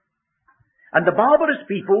 And the barbarous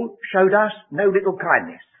people showed us no little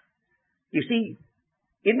kindness. You see,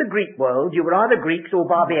 in the Greek world, you were either Greeks or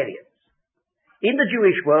barbarians. In the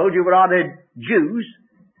Jewish world, you were either Jews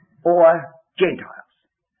or Gentiles.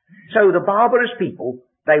 So the barbarous people,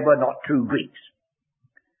 they were not true Greeks.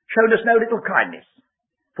 Showed us no little kindness,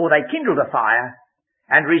 for they kindled a fire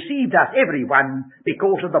and received us every one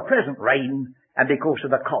because of the present rain and because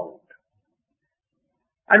of the cold.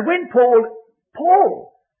 And when Paul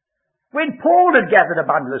had gathered a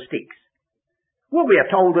bundle of sticks, well, we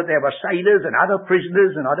are told that there were sailors and other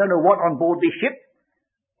prisoners and I don't know what on board this ship.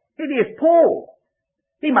 It is Paul.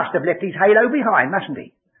 He must have left his halo behind, mustn't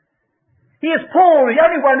he? Here's Paul, the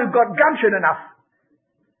only one who got gumption enough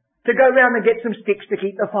to go round and get some sticks to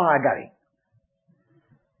keep the fire going.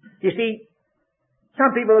 You see,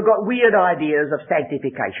 some people have got weird ideas of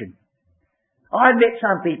sanctification. I've met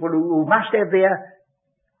some people who must have their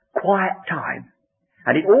quiet time,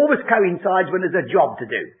 and it always coincides when there's a job to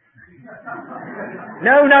do.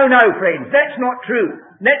 No, friends, that's not true.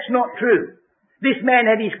 That's not true. This man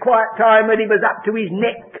had his quiet time when he was up to his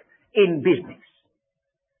neck in business.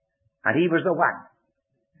 And he was the one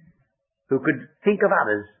who could think of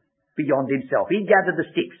others beyond himself. He gathered the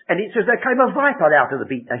sticks, and it says there came a viper out of the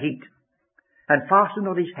heat and fastened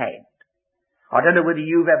on his hand. I don't know whether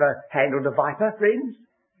you've ever handled a viper, friends.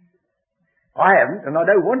 I haven't, and I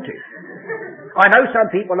don't want to. I know some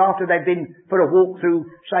people, after they've been for a walk through,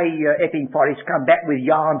 say, Epping Forest, come back with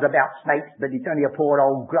yarns about snakes, but it's only a poor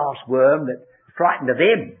old grass worm that frightened of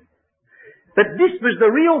them. But this was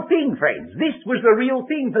the real thing, friends. This was the real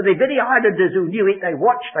thing for the very islanders who knew it. They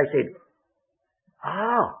watched, they said,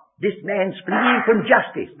 this man's fleeing from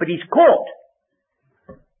justice, but he's caught.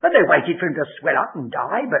 But they waited for him to swell up and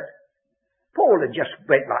die, but Paul had just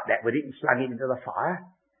went like that with it and slung it into the fire.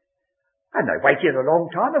 And they waited a long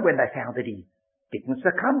time, and when they found that he didn't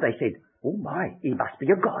succumb, they said, oh my, he must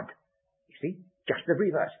be a god. You see, just the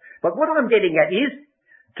reverse. But what I'm getting at is,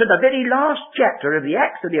 to the very last chapter of the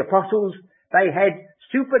Acts of the Apostles, they had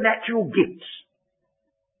supernatural gifts.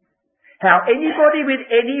 How anybody with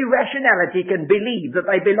any rationality can believe that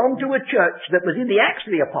they belong to a church that was in the Acts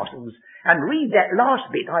of the Apostles and read that last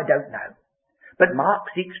bit, I don't know. But Mark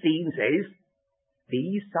 16 says,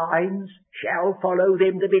 these signs shall follow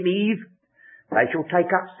them that believe. They shall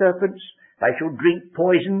take up serpents. They shall drink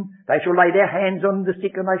poison. They shall lay their hands on the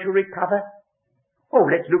sick and they shall recover. Oh,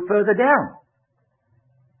 let's look further down.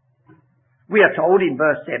 We are told in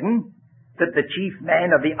verse 7 that the chief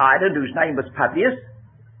man of the island, whose name was Publius,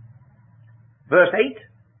 verse 8,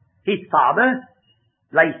 his father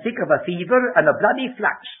lay sick of a fever and a bloody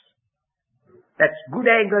flux. That's good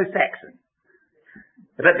Anglo-Saxon.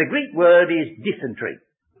 But the Greek word is dysentery.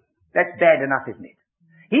 That's bad enough, isn't it?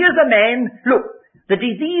 Here's a man, look, the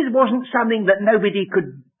disease wasn't something that nobody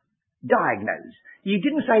could diagnose. You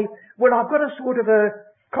didn't say, well, I've got a sort of a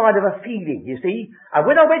kind of a feeling, you see. And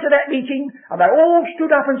when I went to that meeting, and they all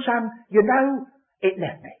stood up and sung, you know, it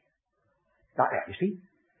left me. Like that, you see.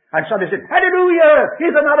 And so they said, hallelujah,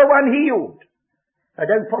 here's another one healed. They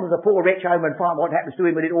don't follow the poor wretch home and find what happens to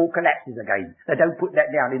him when it all collapses again. They don't put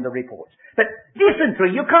that down in the reports. But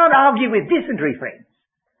dysentery, you can't argue with dysentery, friends.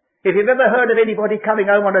 If you've ever heard of anybody coming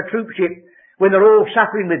home on a troop ship when they're all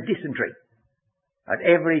suffering with dysentery, and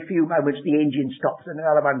every few moments the engine stops and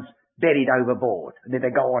another one's buried overboard, and then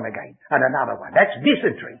they go on again, and another one. That's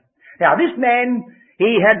dysentery. Now this man,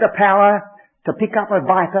 he had the power to pick up a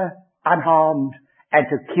viper unharmed and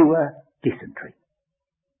to cure dysentery.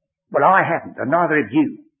 Well, I haven't, and neither have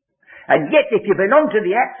you. And yet, if you belong to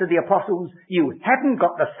the Acts of the Apostles, you haven't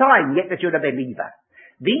got the sign yet that you're a believer.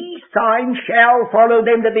 These signs shall follow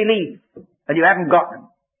them that believe, and you haven't got them.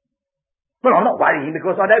 Well, I'm not worrying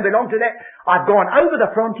because I don't belong to that. I've gone over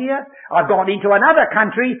the frontier, I've gone into another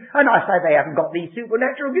country, and I say they haven't got these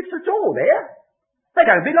supernatural gifts at all there. They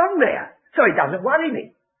don't belong there. So it doesn't worry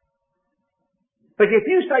me. But if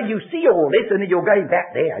you say you see all this and then you're going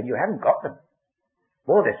back there and you haven't got them,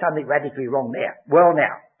 well, there's something radically wrong there. Well,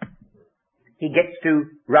 now, he gets to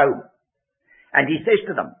Rome and he says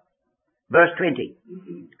to them, verse 20,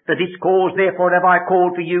 "For this cause therefore have I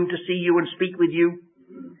called for you to see you and speak with you,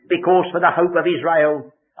 because for the hope of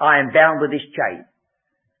Israel I am bound with this chain."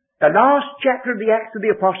 The last chapter of the Acts of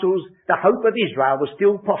the Apostles, the hope of Israel was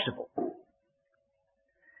still possible.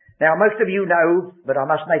 Now, most of you know, but I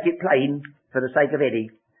must make it plain for the sake of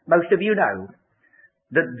Eddie, most of you know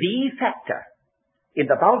that the factor in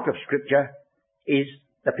the bulk of Scripture is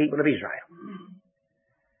the people of Israel.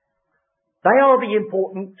 They are the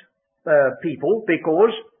important people,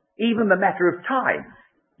 because even the matter of time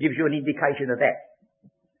gives you an indication of that.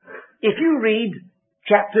 If you read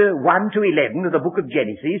chapter 1 to 11 of the book of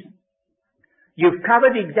Genesis, you've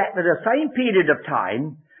covered exactly the same period of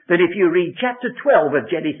time that if you read chapter 12 of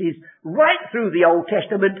Genesis, right through the Old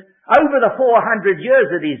Testament, over the 400 years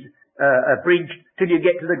that is abridged till you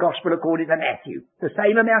get to the Gospel according to Matthew. The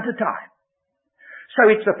same amount of time. So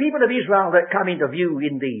it's the people of Israel that come into view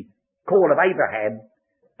in the call of Abraham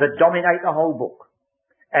that dominate the whole book.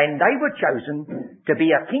 And they were chosen to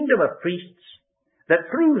be a kingdom of priests, that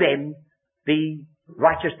through them the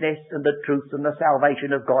righteousness and the truth and the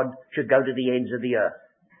salvation of God should go to the ends of the earth.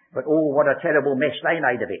 But oh, what a terrible mess they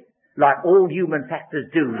made of it, like all human factors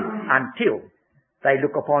do, until they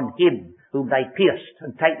look upon Him whom they pierced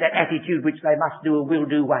and take that attitude which they must do and will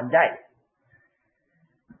do one day.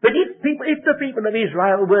 But if the people of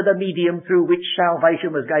Israel were the medium through which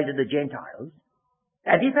salvation was going to the Gentiles,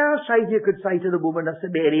 and if our Saviour could say to the woman of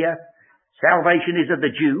Samaria, "Salvation is of the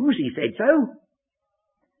Jews," He said so.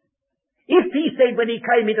 If He said when He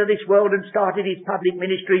came into this world and started His public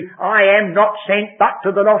ministry, "I am not sent but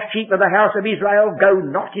to the lost sheep of the house of Israel, go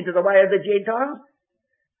not into the way of the Gentiles."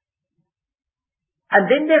 And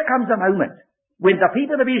then there comes a moment when the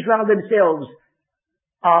people of Israel themselves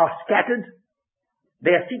are scattered,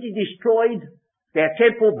 their city destroyed, their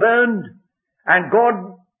temple burned, and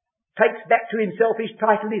God takes back to Himself His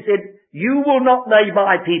title. He said, "You will not be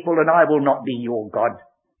my people and I will not be your God."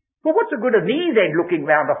 Well, what's the good of me then looking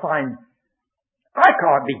round to find I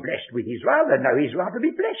can't be blessed with Israel? There's no Israel to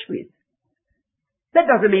be blessed with. That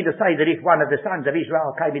doesn't mean to say that if one of the sons of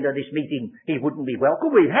Israel came into this meeting, he wouldn't be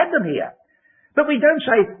welcome. We've had them here. But we don't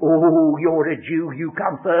say, "Oh, you're a Jew, you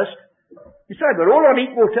come first." You say, "We're all on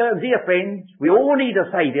equal terms here, friends. We all need a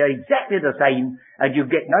Saviour, exactly the same, and you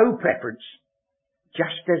get no preference.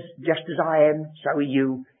 Just as I am, so are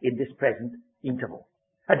you in this present interval."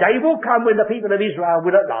 A day will come when the people of Israel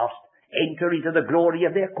will at last enter into the glory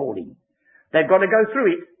of their calling. They've got to go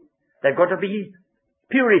through it. They've got to be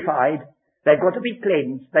purified. They've got to be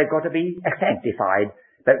cleansed. They've got to be sanctified.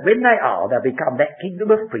 But when they are, they'll become that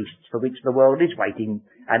kingdom of priests for which the world is waiting,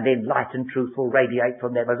 and then light and truth will radiate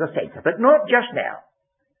from them as a centre. But not just now.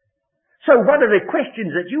 So one of the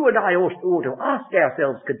questions that you and I ought to ask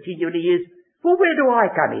ourselves continually is, well, where do I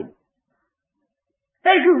come in?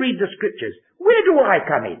 As you read the Scriptures, where do I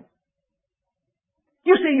come in?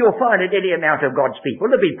 You see, you'll find that any amount of God's people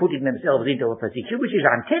have been putting themselves into a position which is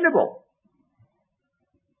untenable.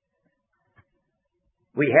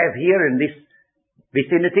 We have here in this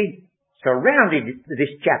vicinity, surrounded this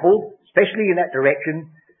chapel, especially in that direction,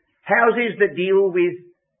 houses that deal with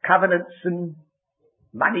covenants and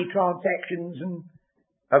money transactions and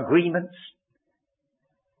agreements.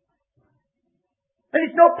 And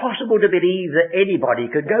it's not possible to believe that anybody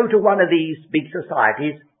could go to one of these big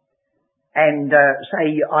societies and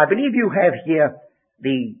say, "I believe you have here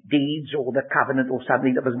the deeds or the covenant or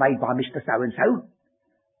something that was made by Mr. So-and-so."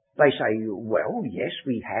 They say, "Well, yes,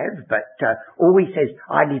 we have, but he says,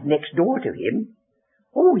 I live next door to him."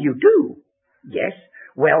 "Oh, you do?" "Yes.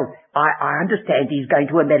 Well, I understand he's going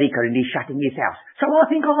to America and he's shutting his house, so I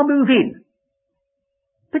think I'll move in."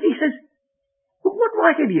 But he says, "Well, what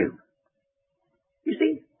right have you?" You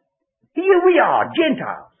see, here we are,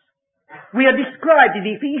 Gentiles. We are described in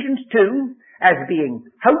Ephesians 2 as being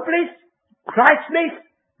hopeless, Christless,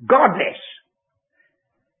 godless,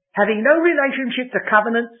 having no relationship to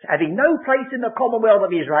covenants, having no place in the commonwealth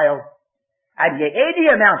of Israel, and yet any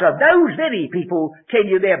amount of those very people tell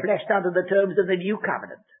you they're blessed under the terms of the new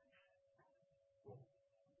covenant.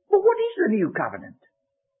 Well, what is the new covenant?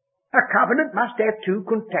 A covenant must have two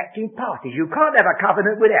contracting parties. You can't have a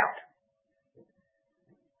covenant without.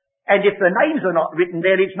 And if the names are not written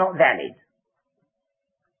there, it's not valid.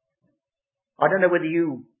 I don't know whether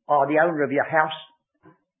you are the owner of your house.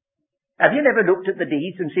 Have you never looked at the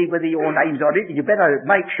deeds and see whether your name's on it? You better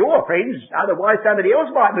make sure, friends, otherwise somebody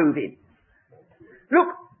else might move in. Look,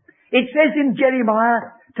 it says in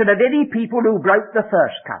Jeremiah to the very people who broke the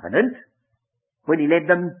first covenant, when he led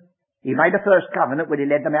them, he made a first covenant when he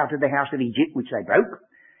led them out of the house of Egypt, which they broke.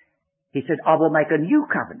 He said, I will make a new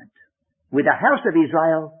covenant with the house of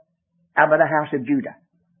Israel and with the house of Judah.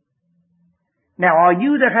 Now, are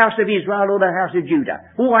you the house of Israel or the house of Judah?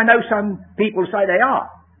 Oh, I know some people say they are.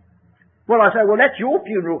 Well, I say, well, that's your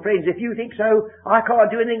funeral, friends. If you think so, I can't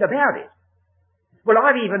do anything about it. Well,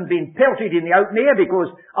 I've even been pelted in the open air because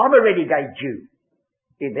I'm a renegade Jew,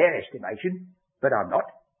 in their estimation, but I'm not.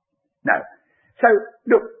 No. So,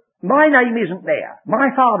 look, my name isn't there.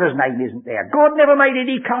 My father's name isn't there. God never made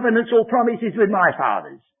any covenants or promises with my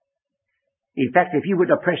fathers. In fact, if you were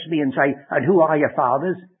to press me and say, and who are your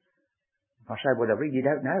fathers? I say, well, I really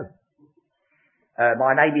don't know.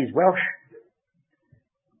 My name is Welsh.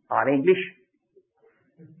 I'm English.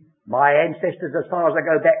 My ancestors, as far as I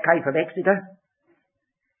go back, came from Exeter.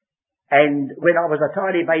 And when I was a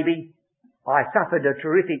tiny baby, I suffered a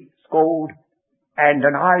terrific scald, and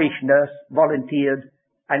an Irish nurse volunteered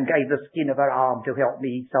and gave the skin of her arm to help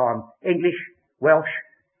me. So I'm English, Welsh,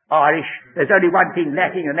 Irish. There's only one thing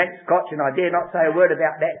lacking, and that's Scotch, and I dare not say a word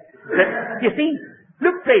about that. But you see,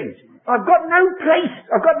 look, friends, I've got no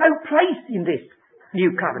place in this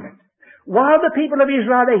new covenant. While the people of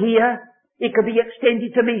Israel are here, it could be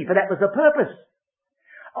extended to me, for that was the purpose.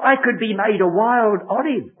 I could be made a wild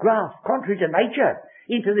olive graft, contrary to nature,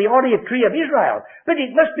 into the olive tree of Israel. But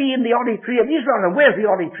it must be in the olive tree of Israel. And where's the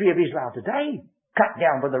olive tree of Israel today? Cut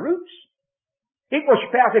down by the roots. It will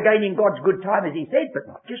sprout again in God's good time, as he said, but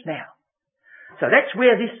not just now. So that's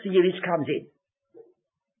where this series comes in.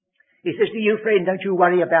 He says to you, friend, don't you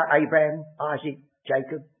worry about Abraham, Isaac,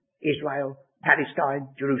 Jacob, Israel,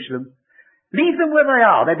 Palestine, Jerusalem. Leave them where they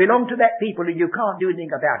are. They belong to that people and you can't do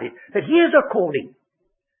anything about it. But here's a calling.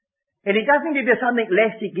 And it doesn't give you something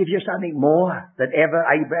less, it gives you something more than ever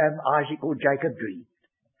Abraham, Isaac or Jacob dreamed.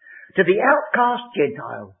 To the outcast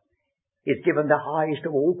Gentile is given the highest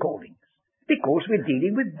of all callings, because we're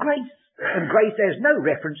dealing with grace, and grace has no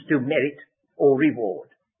reference to merit or reward.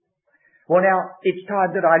 Well, now, it's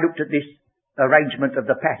time that I looked at this arrangement of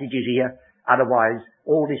the passages here, otherwise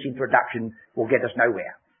all this introduction will get us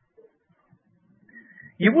nowhere.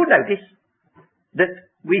 You will notice that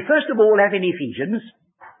we first of all have in Ephesians.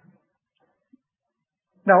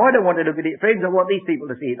 No, I don't want to look at it, friends. I want these people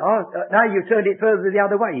to see it. Now you've turned it further the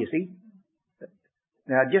other way, you see.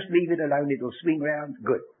 Now just leave it alone. It'll swing round.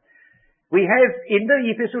 Good. We have in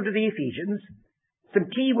the epistle to the Ephesians some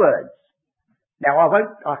key words. Now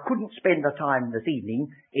I couldn't spend the time this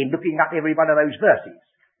evening in looking up every one of those verses.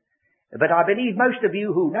 But I believe most of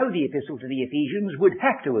you who know the epistle to the Ephesians would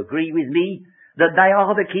have to agree with me that they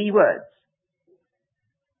are the key words.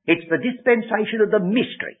 It's the dispensation of the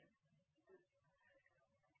mystery.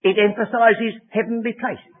 It emphasizes heavenly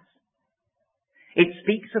places. It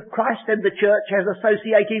speaks of Christ and the church as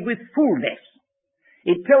associated with fullness.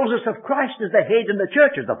 It tells us of Christ as the head and the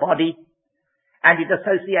church as the body, and it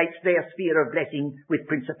associates their sphere of blessing with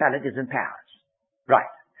principalities and powers. Right.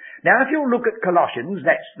 Now if you look at Colossians,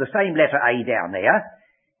 that's the same letter A down there,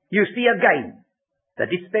 you see again the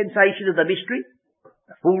dispensation of the mystery,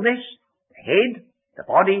 the fullness, the head, the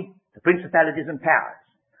body, the principalities and powers.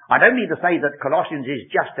 I don't mean to say that Colossians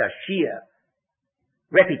is just a sheer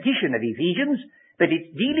repetition of Ephesians, but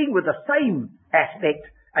it's dealing with the same aspect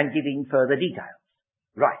and giving further details.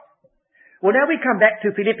 Right. Well, now we come back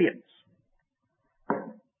to Philippians.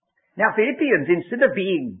 Now, Philippians, instead of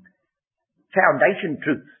being foundation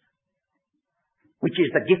truth, which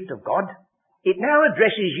is the gift of God, it now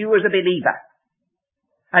addresses you as a believer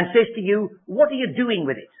and says to you, what are you doing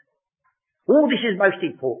with it? All this is most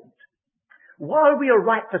important. While we are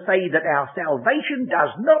right to say that our salvation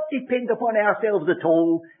does not depend upon ourselves at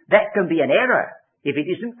all, that can be an error if it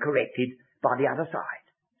isn't corrected by the other side.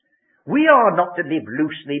 We are not to live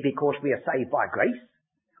loosely because we are saved by grace.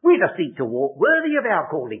 We are to seek to walk worthy of our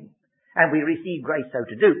calling, and we receive grace so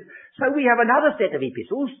to do. So we have another set of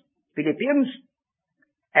epistles, Philippians,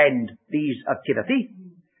 and these of Timothy.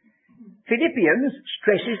 Philippians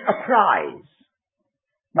stresses a prize.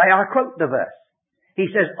 May I quote the verse? He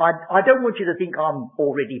says, I don't want you to think I'm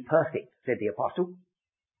already perfect, said the apostle.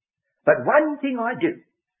 But one thing I do,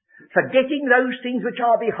 forgetting those things which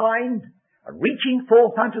are behind, and reaching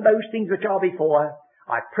forth unto those things which are before,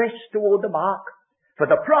 I press toward the mark for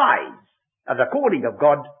the prize of the calling of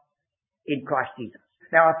God in Christ Jesus.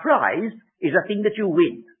 Now a prize is a thing that you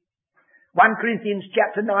win. 1 Corinthians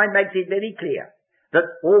chapter 9 makes it very clear that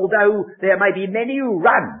although there may be many who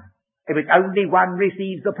run, if it's only one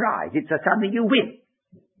receives the prize, it's something you win.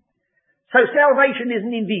 So salvation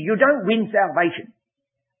isn't in view. You don't win salvation.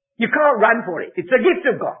 You can't run for it. It's a gift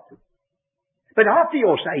of God. But after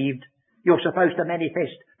you're saved, you're supposed to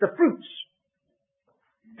manifest the fruits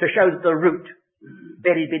to show that the root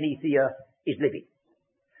buried beneath the earth is living.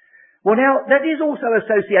 Well, now, that is also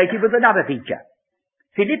associated with another feature.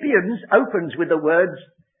 Philippians opens with the words,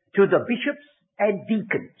 to the bishops and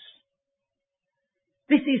deacons.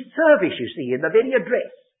 This is service, you see, in the very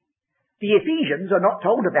address. The Ephesians are not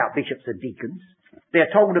told about bishops and deacons.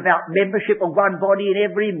 They're told about membership of one body and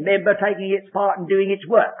every member taking its part and doing its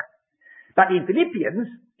work. But in Philippians,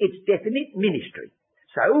 it's definite ministry.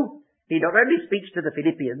 So, he not only speaks to the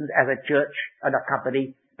Philippians as a church and a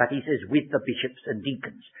company, but he says with the bishops and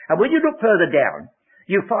deacons. And when you look further down,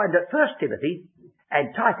 you find that 1 Timothy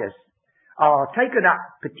and Titus are taken up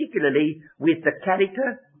particularly with the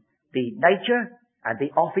character, the nature, and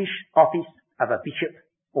the office of a bishop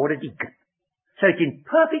or a deacon. So it's in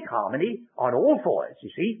perfect harmony on all fours, you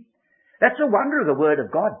see. That's the wonder of the Word of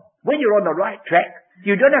God. When you're on the right track,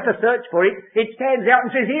 you don't have to search for it. It stands out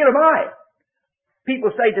and says, here am I.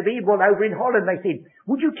 People say to me, well, over in Holland, they said,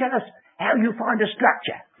 would you tell us how you find a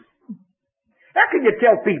structure? How can you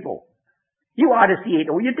tell people? You either see it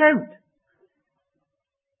or you don't.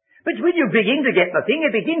 But when you begin to get the thing,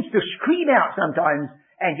 it begins to scream out sometimes,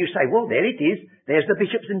 and you say, well, there it is. There's the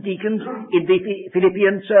bishops and deacons in the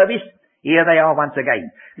Philippian service. Here they are once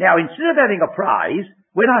again. Now, instead of having a prize,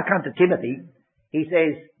 when I come to Timothy, he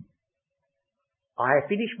says, I have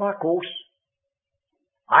finished my course.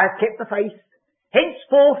 I have kept the faith.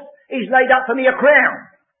 Henceforth is laid up for me a crown.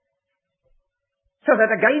 So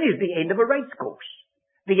that again is the end of a race course.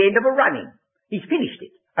 The end of a running. He's finished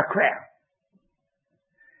it. A crown.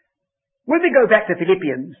 When we go back to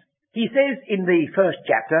Philippians, he says in the first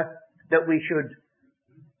chapter that we should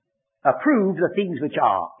approve the things which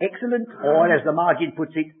are excellent, or as the margin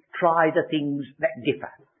puts it, try the things that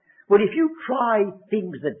differ. Well, if you try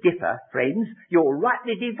things that differ, friends, you're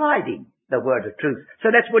rightly dividing the word of truth.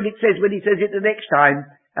 So that's what it says when he says it the next time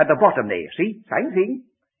at the bottom there. See? Same thing.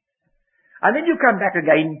 And then you come back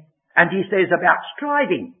again and he says about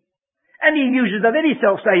striving. And he uses the very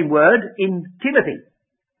self-same word in Timothy.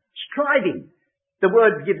 Striving. The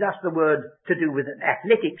word gives us the word to do with an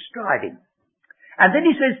athletic striving. And then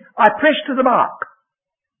he says, I press to the mark.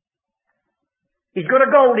 He's got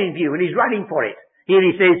a goal in view and he's running for it. Here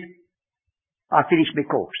he says, I finished my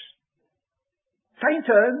course. Same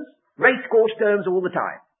terms, race course terms all the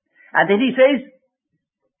time. And then he says,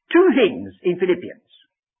 two things in Philippians.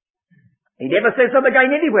 He never says them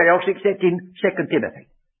again anywhere else except in 2 Timothy.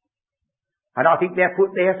 And I think they're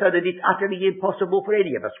put there so that it's utterly impossible for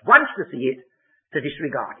any of us, once to see it, to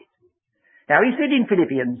disregard it. Now he said in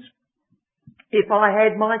Philippians, if I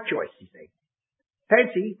had my choice, he said.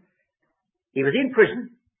 Fancy, he was in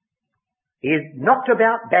prison. He had knocked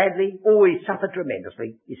about badly, always suffered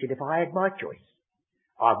tremendously. He said, if I had my choice,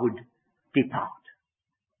 I would depart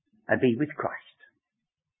and be with Christ,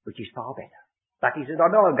 which is far better. But he said,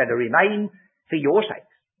 I know I'm going to remain for your sake.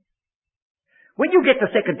 When you get to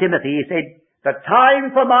 2 Timothy, he said, the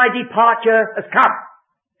time for my departure has come.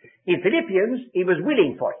 In Philippians, he was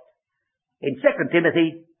willing for it. In 2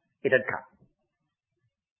 Timothy, it had come.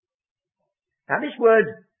 Now this word,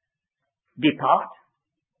 depart,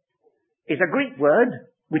 is a Greek word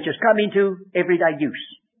which has come into everyday use.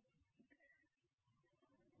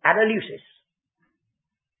 Analusis.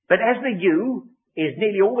 But as the U is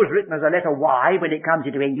nearly always written as a letter Y when it comes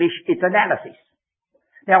into English, it's analysis.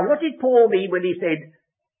 Now what did Paul mean when he said,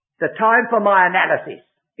 the time for my analysis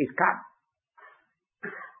is come?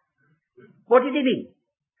 What did he mean?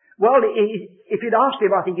 Well, if you'd asked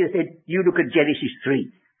him, I think he'd have said, you look at Genesis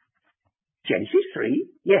 3. Genesis 3?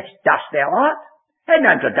 Yes, dust thou art, and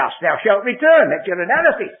unto dust thou shalt return. That's your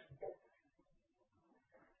analysis.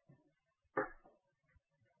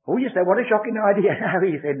 Oh, you say, what a shocking idea. No,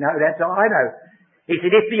 he said, no, that's all I know. He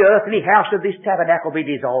said, if the earthly house of this tabernacle be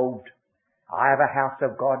dissolved, I have a house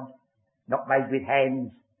of God, not made with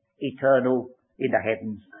hands, eternal in the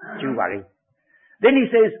heavens. Don't you worry. Then he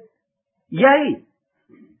says, yea.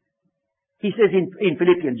 He says in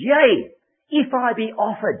Philippians, yea, if I be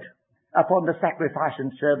offered upon the sacrifice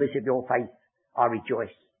and service of your faith, I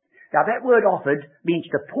rejoice. Now that word offered means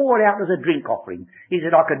to pour out as a drink offering. He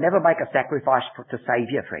said, I could never make a sacrifice to save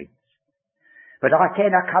your friends. But I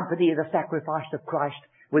can accompany the sacrifice of Christ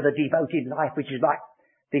with a devoted life, which is like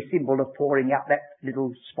the symbol of pouring out that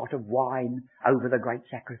little spot of wine over the great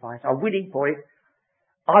sacrifice. I'm willing for it.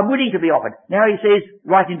 I'm willing to be offered. Now he says,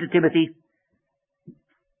 writing to Timothy,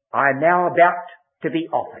 I am now about to be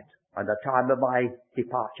offered, and the time of my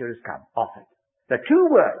departure has come. Offered. The two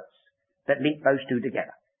words that link those two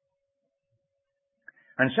together.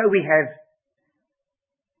 And so we have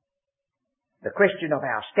the question of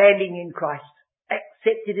our standing in Christ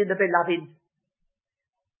accepted in the beloved,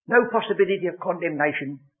 no possibility of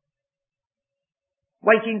condemnation,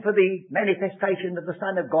 waiting for the manifestation of the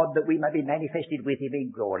Son of God that we may be manifested with him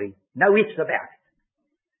in glory. No ifs about it.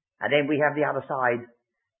 And then we have the other side.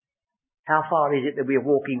 How far is it that we are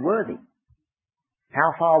walking worthy?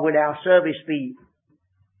 How far will our service be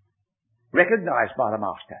recognised by the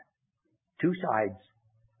Master? Two sides.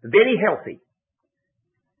 Very healthy.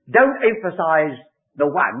 Don't emphasise the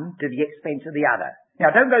one to the expense of the other. Now,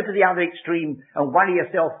 don't go to the other extreme and worry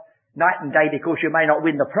yourself night and day because you may not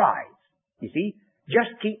win the prize. You see?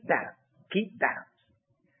 Just keep balance. Keep balance.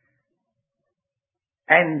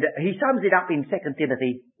 And he sums it up in 2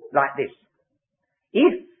 Timothy like this.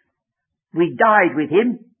 If we died with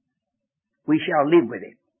him, we shall live with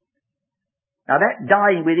him. Now that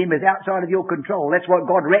dying with him is outside of your control. That's what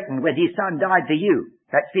God reckoned when his Son died for you.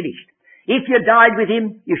 That's finished. If you died with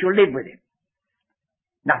him, you shall live with him.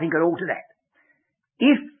 Nothing can alter that.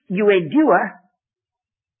 If you endure,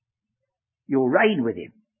 you'll reign with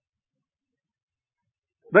him.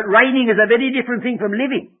 But reigning is a very different thing from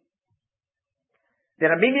living.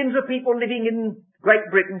 There are millions of people living in Great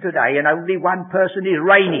Britain today and only one person is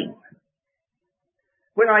reigning.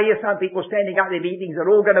 When I hear some people standing up in meetings, they're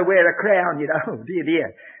all going to wear a crown, oh dear,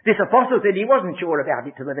 dear. This apostle said he wasn't sure about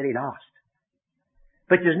it till the very last.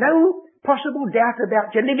 But there's no possible doubt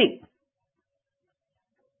about your living.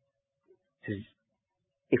 Says,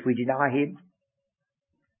 if we deny him,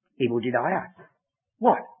 he will deny us.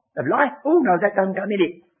 What? Of life? Oh no, that doesn't come in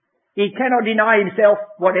it. He cannot deny himself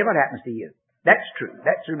whatever happens to you. That's true.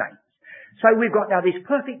 That remains. So we've got now this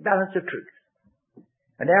perfect balance of truth.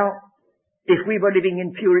 And now, if we were living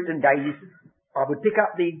in Puritan days, I would pick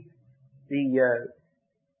up the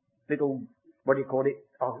little, what do you call it?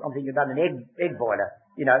 I'm thinking about an egg boiler,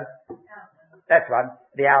 That's one,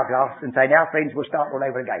 the hourglass, and say, now friends, we'll start all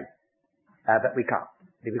over again. But we can't.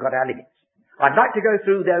 We've got our limits. I'd like to go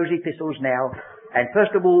through those epistles now, and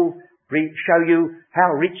first of all, show you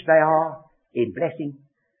how rich they are in blessing,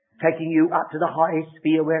 taking you up to the highest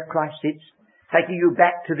sphere where Christ sits, taking you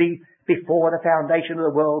back to before the foundation of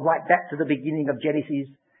the world, right back to the beginning of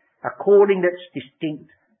Genesis, a calling that's distinct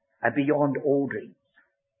and beyond all dreams.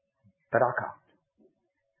 But I can't.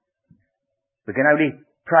 We can only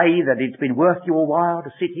pray that it's been worth your while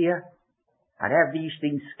to sit here and have these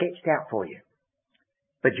things sketched out for you.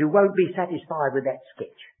 But you won't be satisfied with that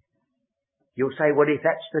sketch. You'll say, well, if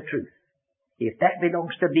that's the truth, if that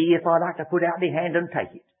belongs to me, if I like to put out my hand and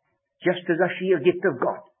take it, just as a sheer gift of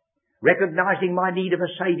God, recognizing my need of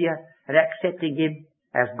a Saviour and accepting him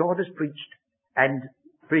as God has preached and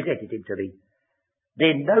presented him to me,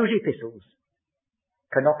 then those epistles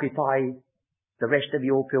can occupy the rest of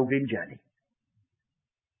your pilgrim journey.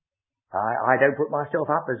 I don't put myself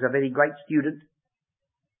up as a very great student,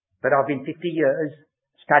 but I've been 50 years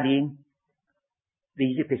studying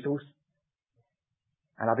these epistles,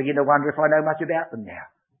 and I begin to wonder if I know much about them now.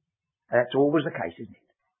 And that's always the case, isn't it?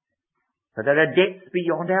 But there are depths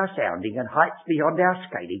beyond our sounding and heights beyond our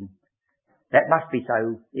scaling. That must be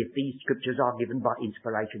so if these scriptures are given by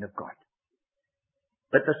inspiration of God.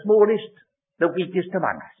 But the smallest, the weakest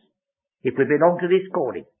among us, if we belong to this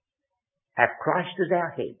calling, have Christ as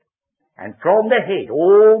our head. And from the head,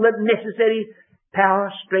 all the necessary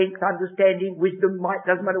power, strength, understanding, wisdom, might,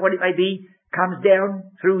 doesn't matter what it may be, comes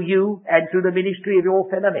down through you and through the ministry of your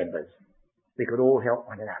fellow members. We could all help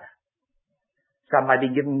one another. Some may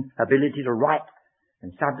be given ability to write,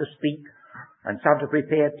 and some to speak, and some to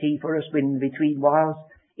prepare tea for us when between whiles,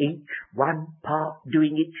 each one part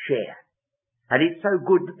doing its share. And it's so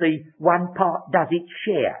good that the one part does its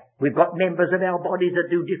share. We've got members of our bodies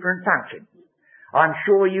that do different functions. I'm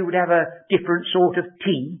sure you would have a different sort of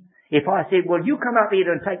tea if I said, well, you come up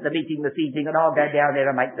here and take the meeting this evening and I'll go down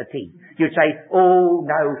there and make the tea. You'd say, oh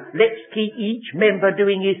no, let's keep each member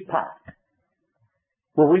doing his part.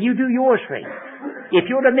 Well, will you do yours, friend?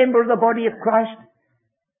 If you're a member of the body of Christ,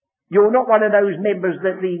 you're not one of those members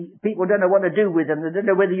that the people don't know what to do with them. They don't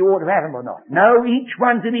know whether you ought to have them or not. No, each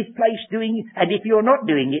one's in his place doing it, and if you're not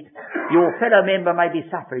doing it, your fellow member may be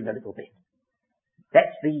suffering a little bit.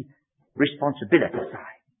 That's the responsibility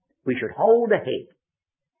side. We should hold the head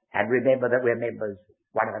and remember that we're members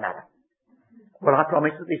one of another. Well, I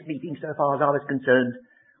promised that this meeting, so far as I was concerned,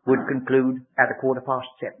 would conclude at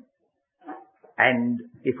 7:15. And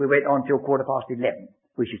if we went on till 11:15,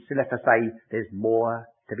 we should still have to say there's more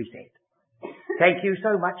to be said. Thank you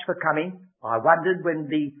so much for coming. I wondered when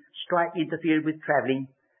the strike interfered with travelling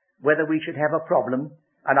whether we should have a problem,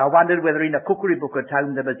 and I wondered whether in a cookery book at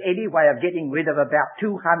home there was any way of getting rid of about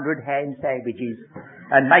 200 ham sandwiches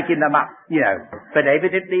and making them up, But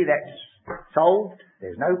evidently that's solved.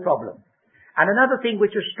 There's no problem. And another thing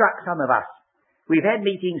which has struck some of us, we've had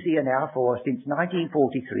meetings here now since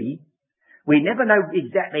 1943. We never know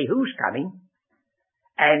exactly who's coming.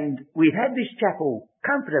 And we've had this chapel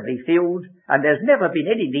comfortably filled, and there's never been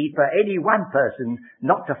any need for any one person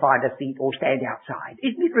not to find a seat or stand outside.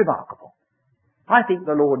 Isn't it remarkable? I think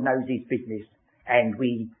the Lord knows his business, and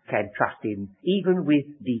we can trust him even with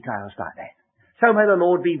details like that. So may the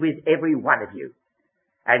Lord be with every one of you.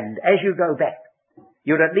 And as you go back,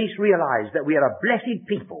 you'll at least realize that we are a blessed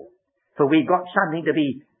people, for we've got something to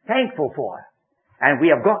be thankful for. And we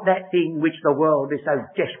have got that thing which the world is so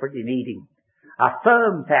desperately needing, a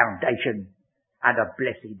firm foundation and a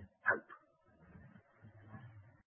blessed